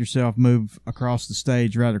 make yourself move across the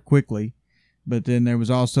stage rather quickly. But then there was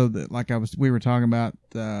also we were talking about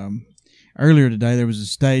earlier today, there was a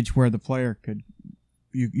stage where the player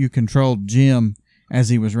you controlled Jim as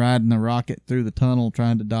he was riding the rocket through the tunnel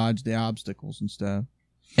trying to dodge the obstacles and stuff.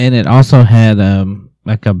 And it also had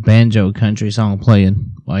like a banjo country song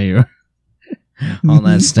playing while you were on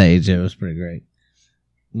that stage. It was pretty great.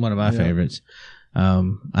 One of my favorites.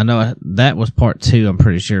 I know that was part 2, I'm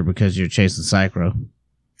pretty sure, because you're chasing Psychro.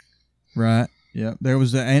 Right. Yeah. There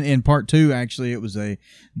was and in part 2 actually it was it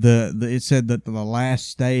said that the last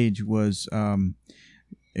stage was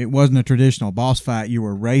it wasn't a traditional boss fight. You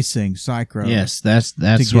were racing Psychro. Yes, that's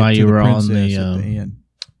why you were on the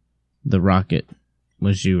rocket.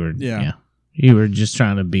 Was you were you were just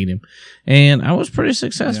trying to beat him, and I was pretty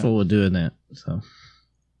successful with doing that. So,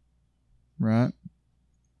 right,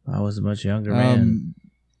 I was a much younger man.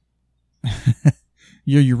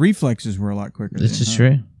 Your reflexes were a lot quicker. This is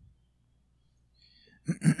true.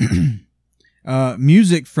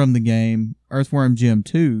 Music from the game Earthworm Jim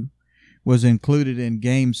 2 was included in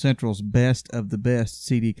Game Central's Best of the Best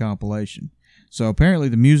CD compilation. So apparently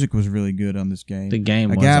the music was really good on this game. The game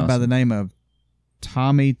was guy awesome. by the name of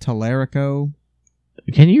Tommy Tallarico.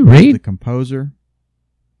 Can you read? The composer.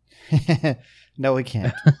 No, we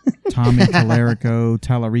can't. Tommy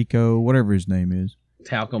Tallarico, whatever his name is.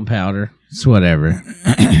 Talcum powder. It's whatever.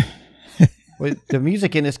 Well, the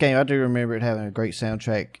music in this game, I do remember it having a great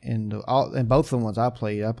soundtrack. In both the ones I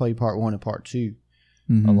played part 1 and part 2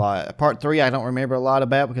 a lot. Part 3 I don't remember a lot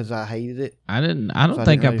about because I hated it. I don't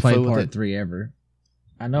think I played part 3 ever.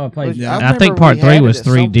 I know I played. Well, I think part 3 was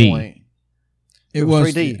 3D. It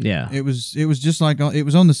was 3D. Yeah. It was just like it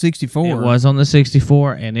was on the 64. It was on the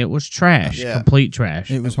 64, and it was trash. Yeah. Complete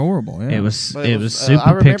trash. It was horrible. Yeah. It was super pixelated.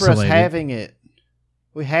 I remember us having it.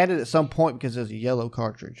 We had it at some point because it was a yellow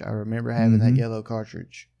cartridge. I remember having that yellow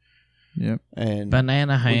cartridge. Yep. And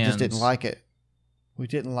banana hands. We just didn't like it. We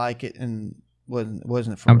didn't like it, and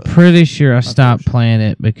wasn't for I'm us. pretty sure I stopped playing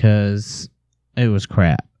it because it was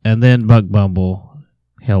crap. and then Bug Bumble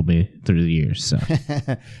held me through the years. So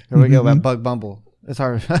here we go about Bug Bumble. It's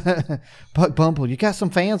hard. Bug Bumble. You got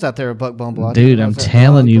some fans out there of Bug Bumble. Dude, I'm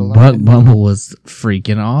telling you, Bug Bumble was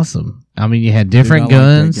freaking awesome. I mean, you had different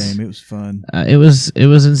guns. That game. It was fun. It was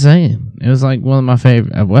insane. It was like one of my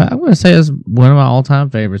favorite. Well, I want to say it was one of my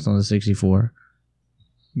all-time favorites on the 64.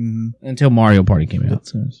 Until Mario Party came out.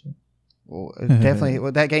 So. Well,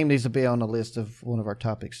 definitely, that game needs to be on the list of one of our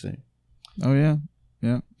topics soon. Oh yeah.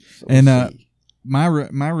 So and my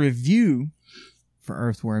review for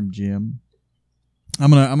Earthworm Jim. I'm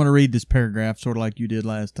gonna read this paragraph sort of like you did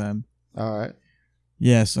last time. All right.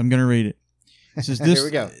 Yes, I'm gonna read it. It says, Here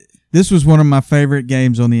we go. This was one of my favorite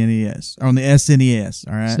games on the NES, or on the SNES.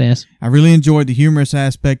 All right. SNES. I really enjoyed the humorous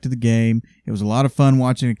aspect of the game. It was a lot of fun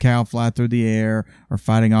watching a cow fly through the air or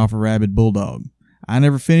fighting off a rabid bulldog. I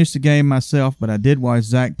never finished the game myself, but I did watch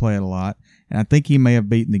Zach play it a lot, and I think he may have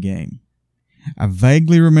beaten the game. I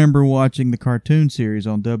vaguely remember watching the cartoon series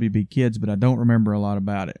on WB Kids, but I don't remember a lot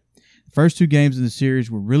about it. The first two games in the series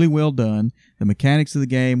were really well done. The mechanics of the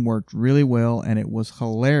game worked really well, and it was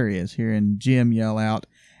hilarious hearing Jim yell out,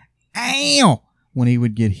 "Ow!" when he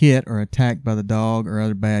would get hit or attacked by the dog or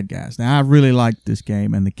other bad guys. Now, I really liked this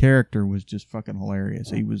game, and the character was just fucking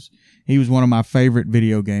hilarious. He was one of my favorite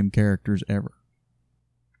video game characters ever.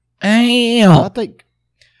 Ow!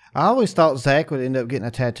 I always thought Zach would end up getting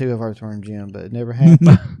a tattoo of Earthworm Jim, but it never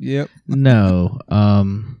happened. Yep. No.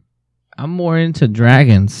 I'm more into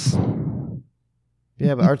dragons.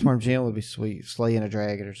 Yeah, but Earthworm Jim would be sweet. Slaying a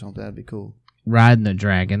dragon or something, that'd be cool. Riding the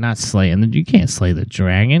dragon, not slaying. You can't slay the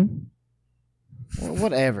dragon. Well,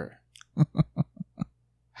 whatever.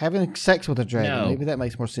 Having sex with a dragon, No. maybe that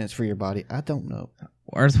makes more sense for your body. I don't know.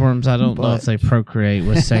 Earthworms, I don't know if they procreate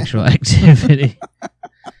with sexual activity.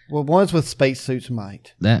 Well, ones with spacesuits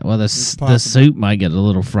might. The suit might get a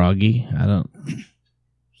little froggy. I don't.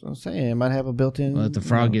 So I'm saying it might have a built-in. Well, if the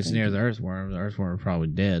frog gets near the earthworm is probably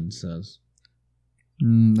dead. So.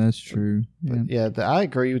 That's true. But yeah, I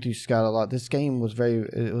agree with you, Scott, a lot. This game was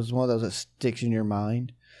it was one of those that sticks in your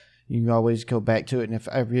mind. You can always go back to it, and if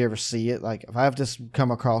you ever see it, like if I've just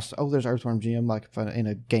come across, there's Earthworm Jim, like in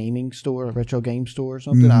a gaming store, a retro game store or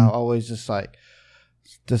something, I'll always just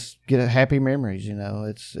get a happy memories.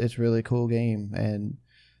 It's really cool game, and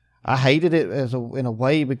I hated it in a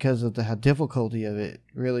way because of the difficulty of it.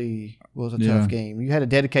 Really was a tough game. You had to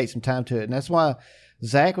dedicate some time to it, and that's why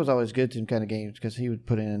Zach was always good to them kind of games because he would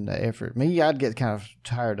put in the effort. Me, I'd get kind of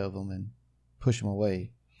tired of them and push them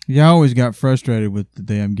away. Yeah, I always got frustrated with the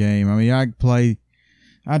damn game. I mean,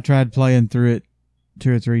 I tried playing through it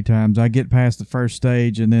 2 or 3 times. I get past the first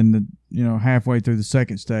stage, and then halfway through the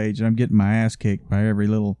second stage, and I'm getting my ass kicked by every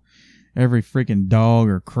freaking dog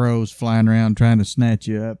or crows flying around trying to snatch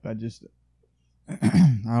you up. I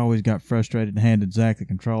always got frustrated and handed Zach the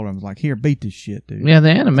controller. I was like, "Here, beat this shit, dude." Yeah, the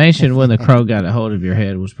animation when the crow got a hold of your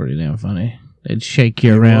head was pretty damn funny. It'd shake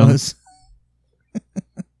you around.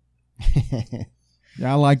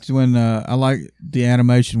 Yeah, I liked the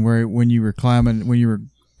animation when you were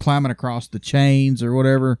climbing across the chains or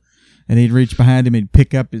whatever, and he'd reach behind him, he'd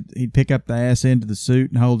pick up the ass end of the suit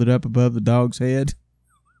and hold it up above the dog's head.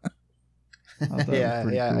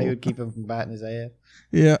 Yeah, he would keep him from biting his ass.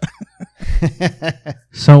 Yeah.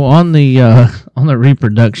 So on the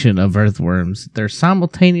reproduction of earthworms, they're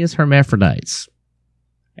simultaneous hermaphrodites,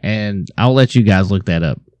 and I'll let you guys look that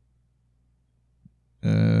up.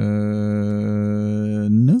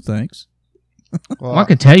 No thanks. Well, I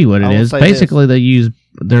can tell you what it is. Basically, they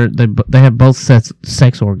have both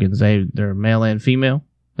sex organs. They're male and female.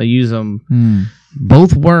 They use them.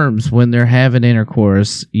 Both worms, when they're having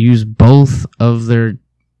intercourse, use both of their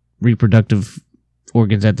reproductive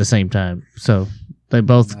organs at the same time. So they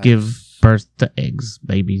both give birth to eggs,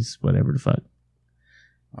 babies, whatever the fuck.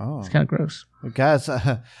 Oh, it's kind of gross. Well, guys,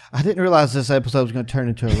 I didn't realize this episode was going to turn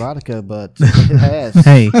into erotica, but it has.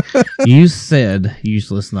 Hey, you said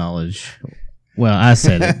useless knowledge. Well, I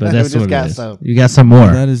said it, but that's what it is. You got some more.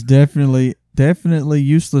 That is definitely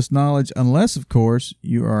useless knowledge, unless, of course,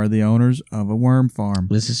 you are the owners of a worm farm.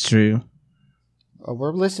 This is true.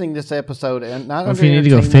 We're listening to this episode, and not if you need to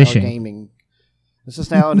go fishing. Gaming. This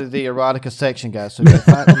is now into the erotica section, guys. So you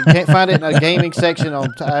can't find it in a gaming section on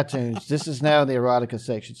iTunes. This is now the erotica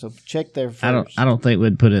section. So check there first. I don't think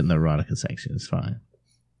we'd put it in the erotica section. It's fine.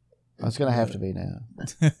 It's going to have to be now.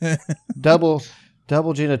 Double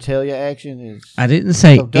genitalia action is. I didn't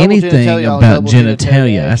say anything about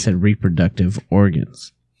genitalia. I said reproductive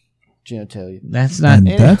organs. Genitalia. That's not. And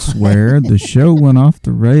that's where the show went off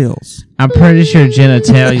the rails. I'm pretty sure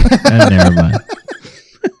genitalia. Never mind.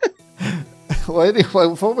 Well, anyway,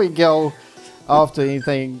 before we go off to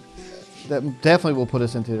anything that definitely will put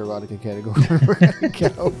us into the erotica category. We're going to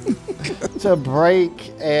go to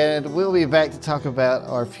break, and we'll be back to talk about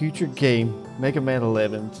our future game, Mega Man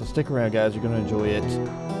 11. So stick around, guys. You're going to enjoy it.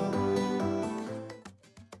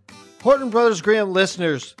 Horton Brothers Grimm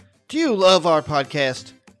listeners, do you love our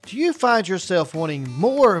podcast? Do you find yourself wanting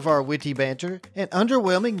more of our witty banter and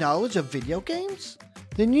underwhelming knowledge of video games?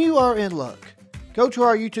 Then you are in luck. Go to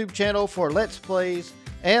our YouTube channel for Let's Plays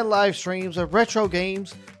and live streams of retro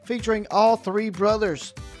games featuring all three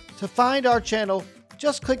brothers. To find our channel,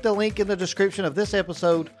 just click the link in the description of this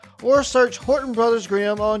episode or search Horton Brothers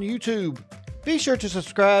Grimm on YouTube. Be sure to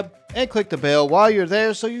subscribe and click the bell while you're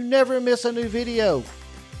there so you never miss a new video.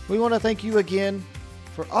 We want to thank you again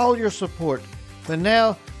for all your support. But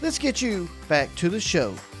now, let's get you back to the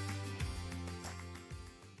show.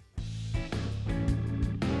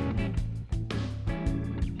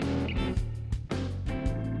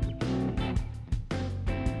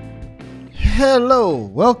 Hello,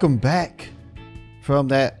 welcome back from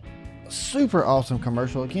that super awesome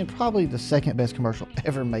commercial. Again, probably the second best commercial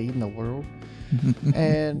ever made in the world.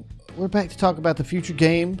 And we're back to talk about the future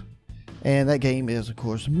game. And that game is, of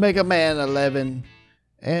course, Mega Man 11.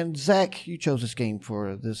 And Zach, you chose this game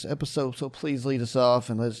for this episode, so please lead us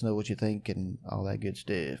off and let us know what you think and all that good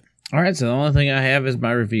stuff. All right, so the only thing I have is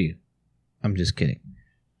my review. I'm just kidding.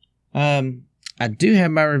 I do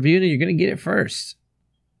have my review, and you're going to get it first.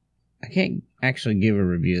 I can't actually give a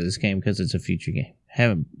review of this game because it's a future game. I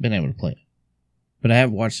haven't been able to play it. But I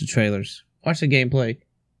have watched the trailers, watched the gameplay,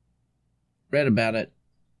 read about it,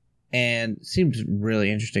 and it seems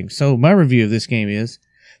really interesting. So my review of this game is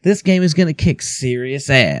going to kick serious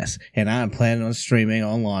ass, and I'm planning on streaming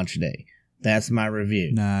on launch day. That's my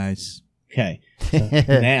review. Nice. Okay. So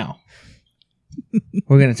now,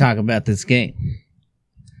 we're going to talk about this game.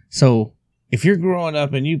 So, if you're growing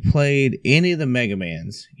up and you played any of the Mega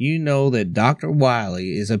Mans, you know that Dr.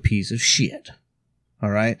 Wily is a piece of shit.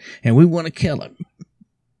 Alright? And we want to kill him.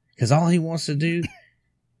 Because all he wants to do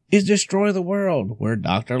is destroy the world. Where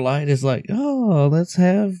Dr. Light is like, oh, let's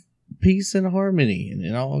have peace and harmony. And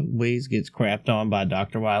it always gets crapped on by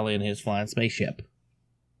Dr. Wily and his flying spaceship.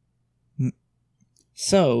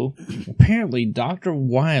 So, apparently Dr.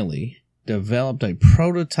 Wily developed a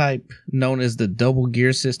prototype known as the Double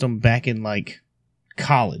Gear system back in,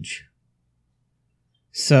 college.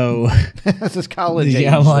 So... That's his college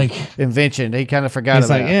invention. He kind of forgot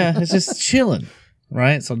about it. It's just chilling,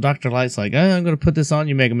 right? So Dr. Light's like, I'm going to put this on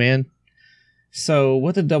you, Mega Man. So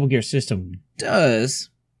what the Double Gear system does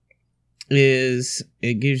is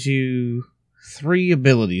it gives you 3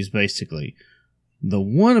 abilities, basically. The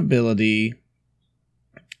one ability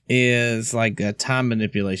is like a time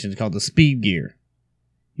manipulation. It's called the speed gear.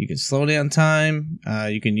 You can slow down time.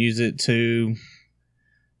 You can use it to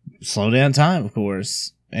slow down time, of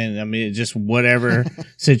course. And I mean, just whatever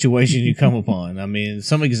situation you come upon. I mean,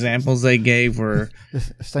 some examples they gave were...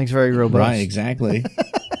 This thing's very robust. Right, exactly.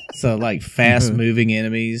 So like fast moving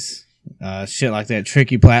enemies, shit like that.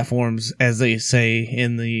 Tricky platforms, as they say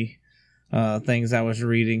in the things I was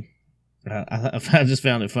reading. I just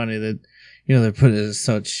found it funny that, they put it as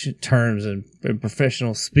such terms in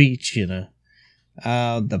professional speech,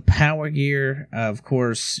 The power gear, of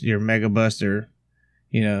course, your Mega Buster,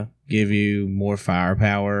 give you more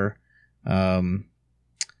firepower. And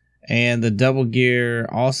the double gear,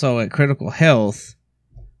 also at critical health,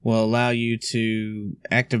 will allow you to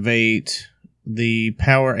activate the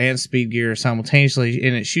power and speed gear simultaneously,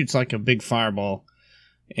 and it shoots like a big fireball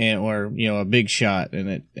or a big shot,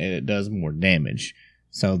 and it does more damage.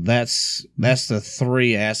 So that's the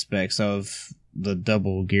 3 aspects of the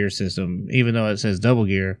double gear system. Even though it says double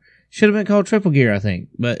gear, should have been called triple gear, I think,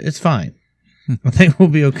 but it's fine. I think we'll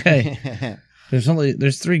be okay.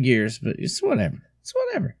 There's 3 gears, but it's whatever.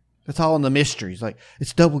 It's all in the mysteries. Like,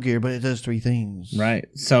 it's double gear, but it does 3 things. Right.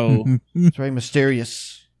 So it's very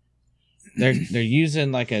mysterious. They're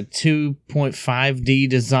using like a 2.5D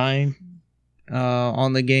design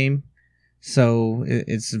on the game. So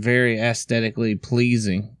it's very aesthetically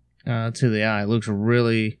pleasing to the eye. It looks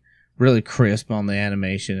really, really crisp on the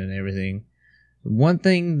animation and everything. One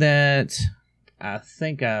thing that I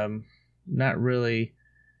think I'm not really,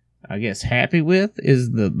 happy with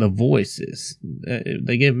is the voices.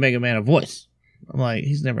 They give Mega Man a voice. I'm like,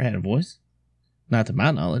 he's never had a voice. Not to my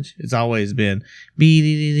knowledge. It's always been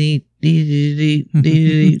when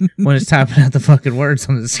it's typing out the fucking words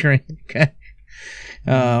on the screen. Okay.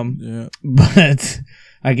 But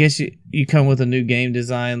I guess you come with a new game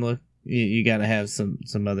design look. You got to have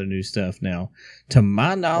some other new stuff now. To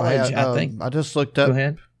my knowledge, I think I just looked up. Go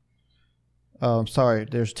ahead. sorry,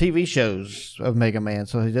 there's TV shows of Mega Man,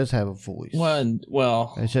 so he does have a voice.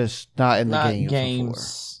 Well, it's just not in the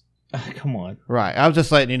games. Come on. Right. I was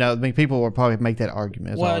just letting you know. I mean, people will probably make that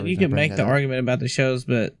argument. Well, you can make the argument about the shows,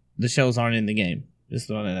 but the shows aren't in the game. Just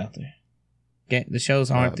throwing it out there. The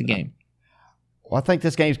shows aren't the game. Well, I think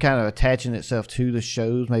this game's kind of attaching itself to the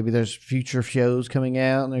shows. Maybe there's future shows coming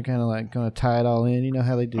out, and they're kind of like going to tie it all in. You know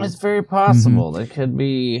how they do. It's very possible. They could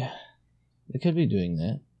be doing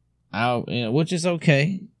that. Which is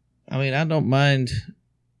okay. I mean, I don't mind.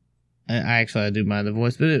 I do mind the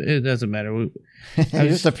voice, but it doesn't matter. I'm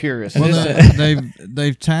just a purist. Well,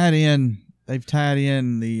 they've tied in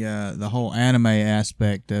the whole anime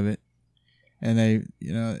aspect of it, and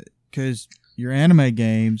because your anime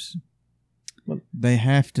games, they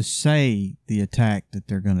have to say the attack that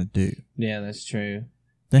they're going to do. Yeah, that's true.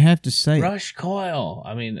 They have to say Rush Coil.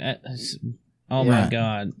 I mean, my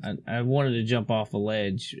God. I wanted to jump off a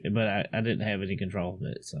ledge, but I didn't have any control of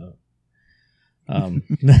it. So,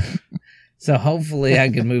 so hopefully I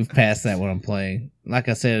can move past that when I'm playing. Like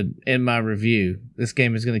I said in my review, this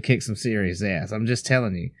game is going to kick some serious ass. I'm just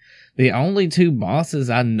telling you. The only two bosses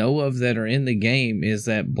I know of that are in the game is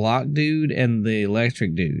that block dude and the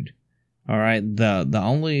electric dude. All right, the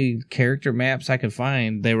only character maps I could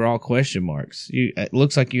find, they were all question marks. It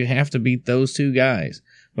looks like you have to beat those two guys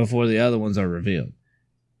before the other ones are revealed.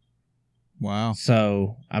 Wow.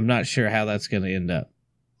 So I'm not sure how that's going to end up.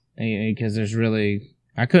 Because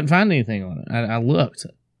I couldn't find anything on it. I looked.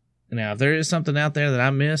 Now, if there is something out there that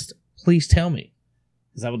I missed, please tell me.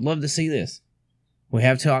 Because I would love to see this. We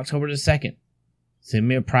have till October the 2nd. Send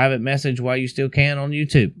me a private message while you still can on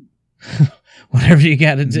YouTube. Whatever you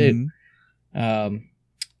got to do. Mm-hmm.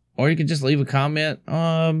 Or you can just leave a comment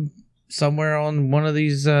somewhere on one of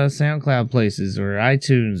these SoundCloud places or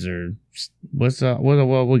iTunes or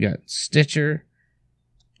what we got? Stitcher.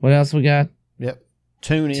 What else we got? Yep.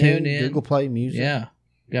 Tune in. Google Play Music. Yeah.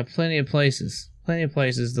 Got plenty of places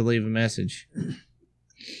to leave a message.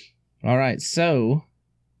 All right, so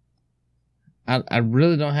I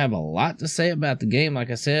really don't have a lot to say about the game. Like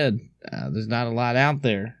I said, there's not a lot out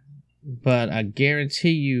there, but I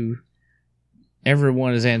guarantee you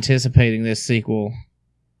everyone is anticipating this sequel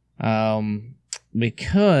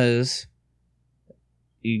because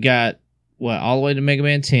you got all the way to Mega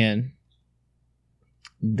Man 10.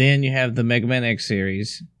 Then you have the Mega Man X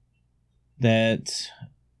series that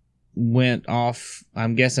went off,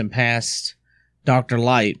 I'm guessing, past Dr.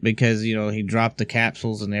 Light because, he dropped the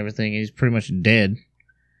capsules and everything. He's pretty much dead.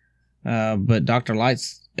 But Dr.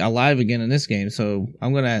 Light's alive again in this game, so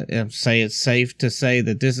I'm going to say it's safe to say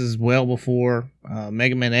that this is well before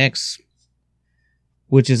Mega Man X,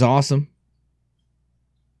 which is awesome.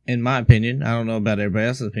 In my opinion. I don't know about everybody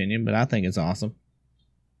else's opinion, but I think it's awesome.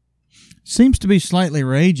 Seems to be slightly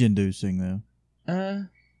rage-inducing, though.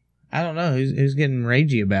 I don't know. Who's getting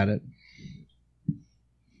ragey about it?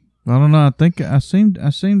 I don't know. I think I seem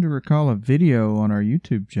to recall a video on our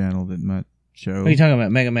YouTube channel that might show. What are you talking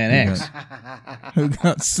about? Mega Man X.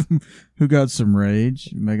 Who got some rage?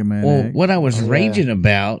 Mega Man X. Well, what I was raging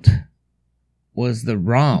about was the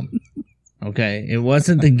ROM. Okay, it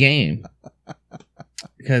wasn't the game.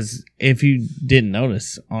 Because if you didn't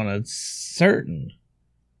notice, on a certain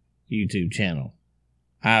YouTube channel,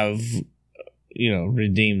 I've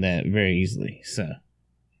redeemed that very easily. So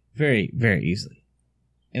very, very easily,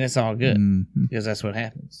 and it's all good because that's what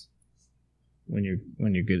happens when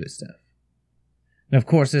you're good at stuff. And of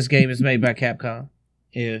course, this game is made by Capcom.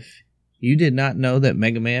 If you did not know that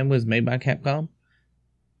Mega Man was made by Capcom,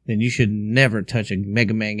 then you should never touch a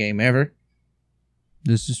Mega Man game ever.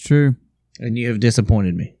 This is true. And you have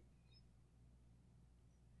disappointed me.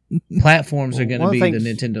 Platforms are going to be the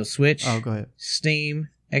Nintendo Switch, go ahead. Steam,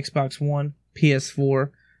 Xbox One, PS4.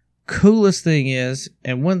 Coolest thing is,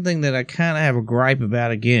 and one thing that I kind of have a gripe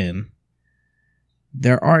about again,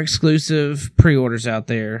 there are exclusive pre-orders out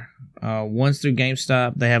there. One's through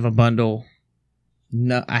GameStop. They have a bundle.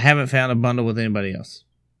 No, I haven't found a bundle with anybody else.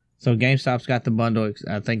 So GameStop's got the bundle,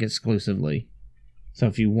 I think, exclusively. So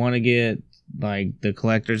if you want to get like the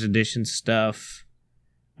collector's edition stuff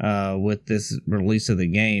with this release of the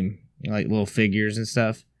game, like little figures and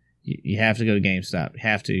stuff, you have to go to GameStop.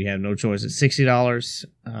 You have no choice. It's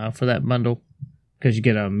 $60 for that bundle because you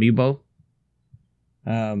get an Amiibo.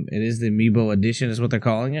 It is the Amiibo edition is what they're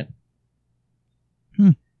calling it.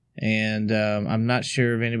 And I'm not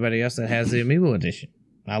sure of anybody else that has the Amiibo edition.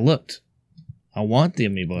 I looked. I want the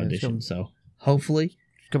Amiibo edition, so hopefully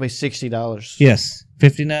it's gonna be $60. Yes,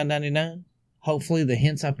 $59.99. Hopefully, the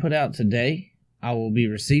hints I put out today, I will be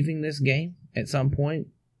receiving this game at some point,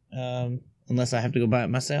 unless I have to go buy it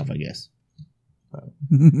myself, I guess.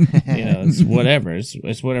 It's whatever.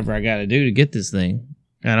 It's whatever I got to do to get this thing,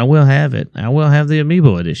 and I will have it. I will have the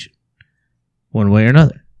Amiibo edition, one way or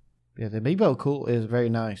another. Yeah, the Amiibo is very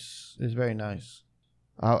nice. It's very nice.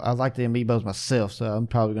 I like the Amiibos myself, so I'm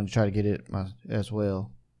probably going to try to get it as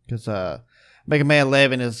well. Because Mega Man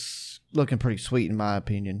 11 is looking pretty sweet in my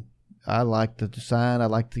opinion. I like the design. I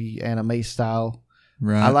like the anime style.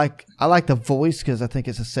 Right. I like the voice because I think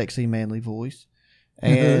it's a sexy, manly voice.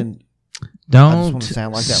 And don't I just want to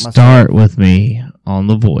sound like that myself. Start with me on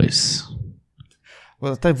the voice.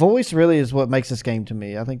 Well, the voice really is what makes this game to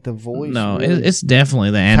me. I think the voice. No, really it's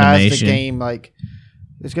definitely the animation. The game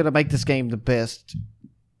it's going to make this game the best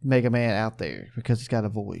Mega Man out there because it's got a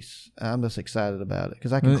voice. I'm just excited about it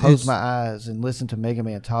because I can close my eyes and listen to Mega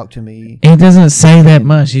Man talk to me. He doesn't say that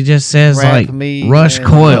much. He just says like "Rush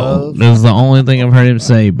Coil" is the only thing I've heard him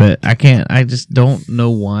say. But I just don't know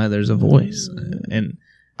why there's a voice. And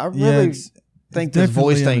I really think this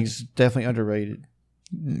voice thing's definitely underrated.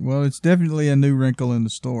 Well, it's definitely a new wrinkle in the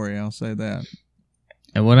story. I'll say that.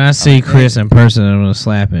 And when I see Chris in person, I'm going to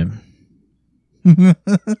slap him.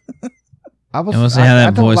 I don't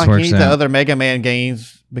like any of the other Mega Man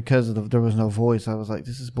games because there was no voice. I was like,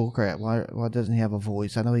 this is bullcrap. Why doesn't he have a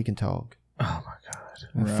voice? I know he can talk. Oh my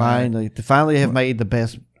god! And finally have made the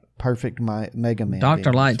best, perfect Mega Man.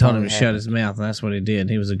 Dr. Light told him to shut his mouth, and that's what he did.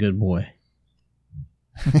 He was a good boy.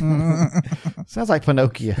 Sounds like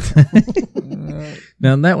Pinocchio.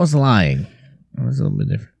 Now that was lying. It was a little bit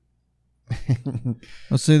different.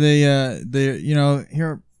 Well, see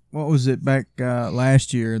here. What was it back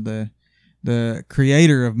last year? The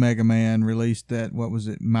creator of Mega Man released that, what was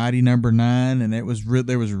it, Mighty Number 9, and it was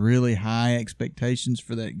there was really high expectations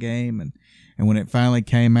for that game, and when it finally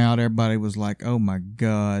came out, everybody was like, "Oh my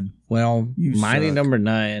god!" Well, Mighty Number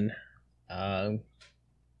 9,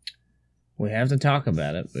 we have to talk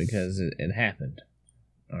about it because it happened.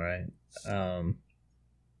 All right, I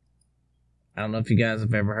don't know if you guys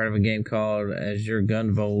have ever heard of a game called Azure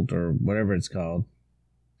Gunvolt or whatever it's called,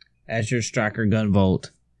 Azure Striker Gunvolt.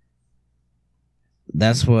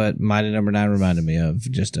 That's what Mighty Number 9 reminded me of.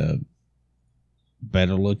 Just a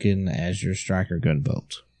better looking Azure Striker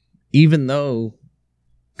Gunvolt. Even though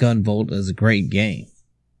Gunvolt is a great game,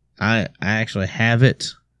 I actually have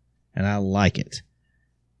it and I like it.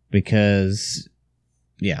 Because,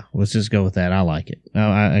 yeah, let's just go with that. I like it.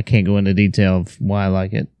 I can't go into detail of why I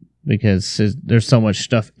like it. Because there's so much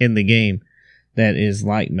stuff in the game that is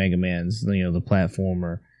like Mega Man's, the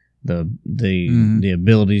platformer. The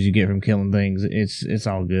abilities you get from killing things, it's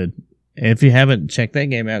all good. If you haven't checked that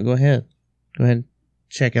game out, go ahead and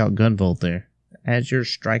check out Gunvolt there. Azure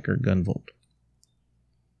Striker Gunvolt.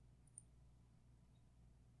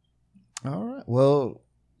 All right. Well,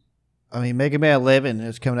 I mean, Mega Man 11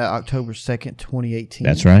 is coming out October 2nd, 2018.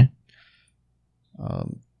 That's right.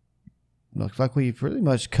 Looks like we've pretty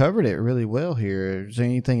much covered it really well here. Is there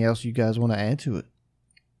anything else you guys want to add to it?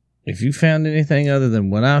 If you found anything other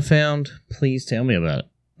than what I found, please tell me about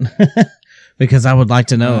it. Because I would like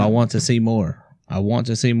to know. I want to see more.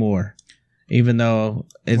 Even though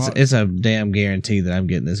it's a damn guarantee that I'm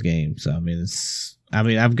getting this game. So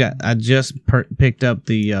I just picked up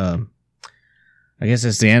the I guess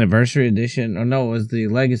it's the anniversary edition. Or no, it was the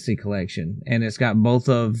Legacy Collection. And it's got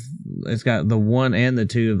the 1 and the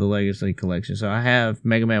 2 of the Legacy Collection. So I have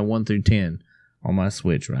Mega Man 1 through 10 on my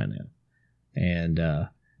Switch right now. And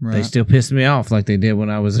they still piss me off like they did when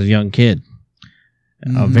I was a young kid.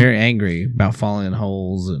 I'm very angry about falling in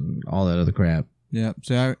holes and all that other crap. Yeah,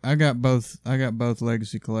 see, I got both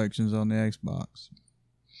Legacy Collections on the Xbox.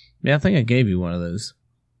 Yeah, I think I gave you one of those.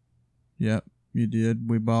 Yep, you did.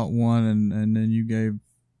 We bought one, and then you gave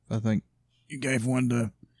one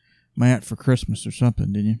to Matt for Christmas or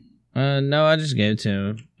something, didn't you? No, I just gave it to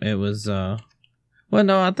him. It was, well,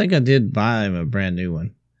 no, I think I did buy him a brand new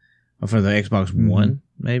one. For the Xbox One,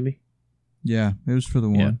 maybe? Yeah, it was for the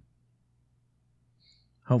one. Yeah.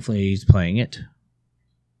 Hopefully he's playing it.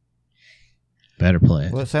 Better play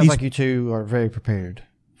it. Well, it sounds like you two are very prepared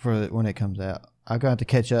for when it comes out. I'm going to have to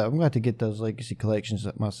catch up. I'm going to have to get those Legacy Collections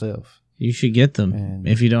myself. You should get them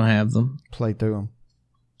if you don't have them. Play through them.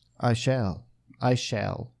 I shall.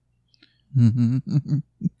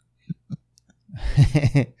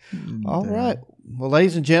 All right. Well,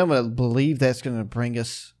 ladies and gentlemen, I believe that's going to bring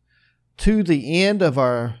us to the end of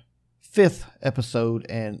our 5th episode.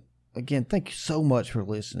 And again, thank you so much for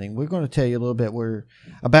listening. We're going to tell you a little bit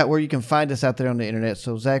about where you can find us out there on the internet.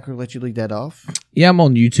 So, Zach, we'll let you lead that off. Yeah, I'm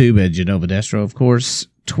on YouTube at Genova Destro, of course.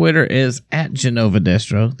 Twitter is at Genova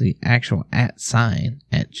Destro, the actual @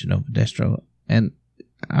 at Genova Destro. And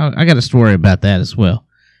I got a story about that as well.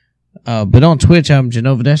 But on Twitch, I'm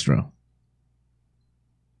Genova Destro.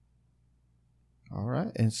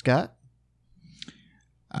 And Scott?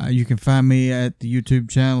 You can find me at the YouTube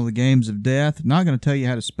channel, The Games of Death. Not going to tell you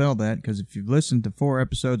how to spell that, because if you've listened to 4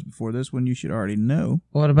 episodes before this one, you should already know.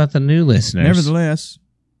 What about the new listeners? Nevertheless,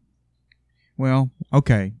 well,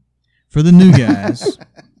 okay. For the new guys,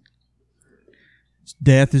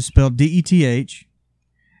 Death is spelled D-E-T-H.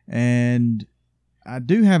 And I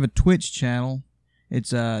do have a Twitch channel.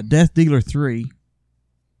 It's Death Dealer 3.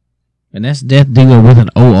 And that's Death Dealer with an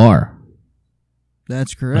O-R.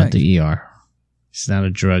 That's correct. Not the E-R. It's not a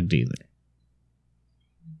drug dealer.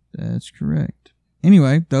 That's correct.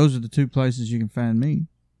 Anyway, those are the 2 places you can find me.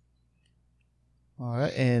 All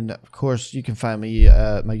right. And, of course, you can find me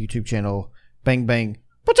at my YouTube channel, Bang Bang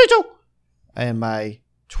Potato. And my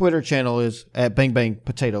Twitter channel is at Bang Bang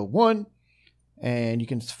Potato 1. And you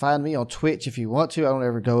can find me on Twitch if you want to. I don't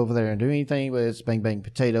ever go over there and do anything, but it's Bang Bang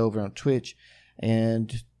Potato over on Twitch.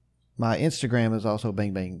 And my Instagram is also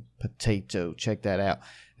Bang Bang Potato. Check that out.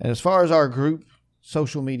 And as far as our group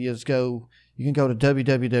social medias go, you can go to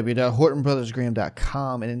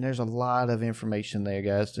www.hortonbrothersgrim.com, and there's a lot of information there,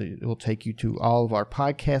 guys. It will take you to all of our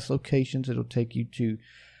podcast locations. It'll take you to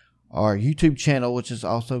our YouTube channel, which is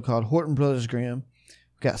also called Horton Brothers Grim.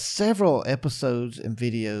 We've got several episodes and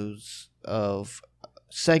videos of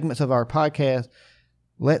segments of our podcast,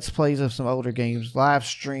 let's plays of some older games, live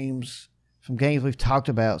streams, some games we've talked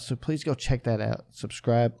about. So please go check that out.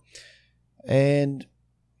 Subscribe. And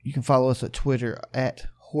you can follow us at Twitter at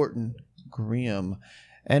Horton Grim.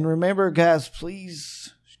 And remember, guys,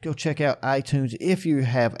 please go check out iTunes if you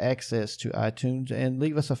have access to iTunes, and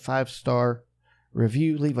leave us a 5-star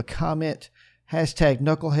review. Leave a comment. Hashtag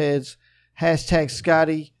Knuckleheads. Hashtag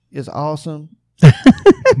Scotty is awesome.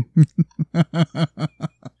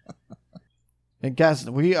 And guys,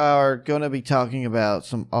 we are going to be talking about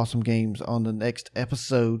some awesome games on the next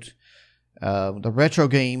episode. The retro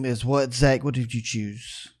game is what? Zach, what did you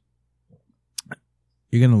choose?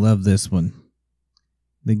 You're going to love this one.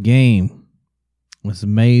 The game was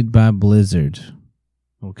made by Blizzard.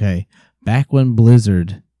 Okay. Back when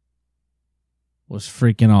Blizzard was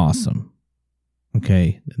freaking awesome.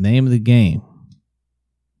 Okay. The name of the game,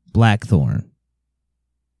 Blackthorn.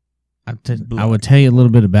 I would tell you a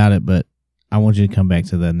little bit about it, but I want you to come back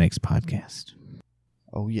to the next podcast.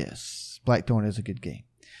 Oh, yes. Blackthorn is a good game.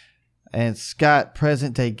 And Scott,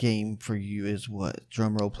 present day game for you is what?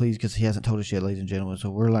 Drum roll, please, because he hasn't told us yet, ladies and gentlemen. So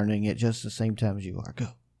we're learning it just the same time as you are. Go.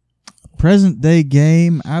 Present day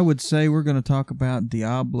game, I would say we're going to talk about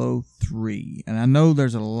Diablo 3. And I know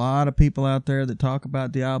there's a lot of people out there that talk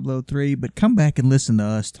about Diablo 3, but come back and listen to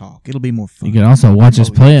us talk. It'll be more fun. You can also watch us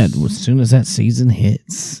play it as soon as that season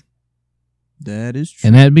hits. That is true.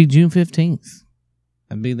 And that'd be June 15th.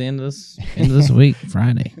 That'd be the end of this week,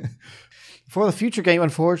 Friday. For the future game,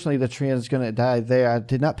 unfortunately, the trend is going to die there. I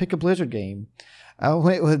did not pick a Blizzard game. I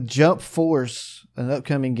went with Jump Force, an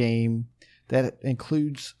upcoming game that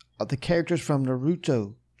includes the characters from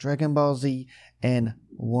Naruto, Dragon Ball Z, and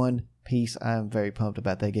One Piece. I'm very pumped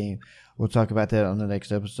about that game. We'll talk about that on the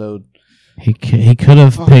next episode. He could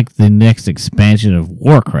have picked the next expansion of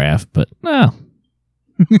Warcraft, but no.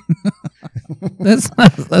 let's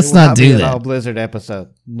not do that. All Blizzard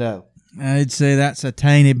episode. No. I'd say that's a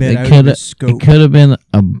tiny bit out of the scope. It could have been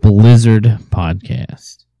a Blizzard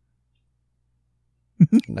podcast.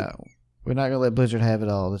 No. We're not going to let Blizzard have it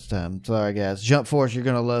all this time. Sorry, guys. Jump Force, you're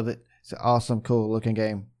going to love it. It's an awesome, cool-looking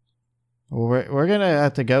game. Well, we're going to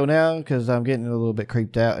have to go now because I'm getting a little bit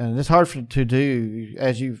creeped out. And it's hard to do,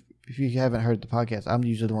 if you haven't heard the podcast. I'm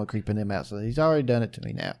usually the one creeping him out, so he's already done it to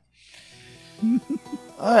me now.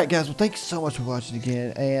 All right, guys. Well, thanks so much for watching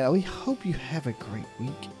again, and we hope you have a great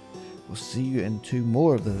week. We'll see you in 2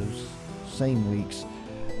 more of those same weeks.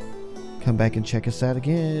 Come back and check us out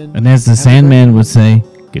again. And as the Sandman would say,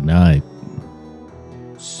 good night.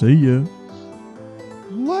 See ya.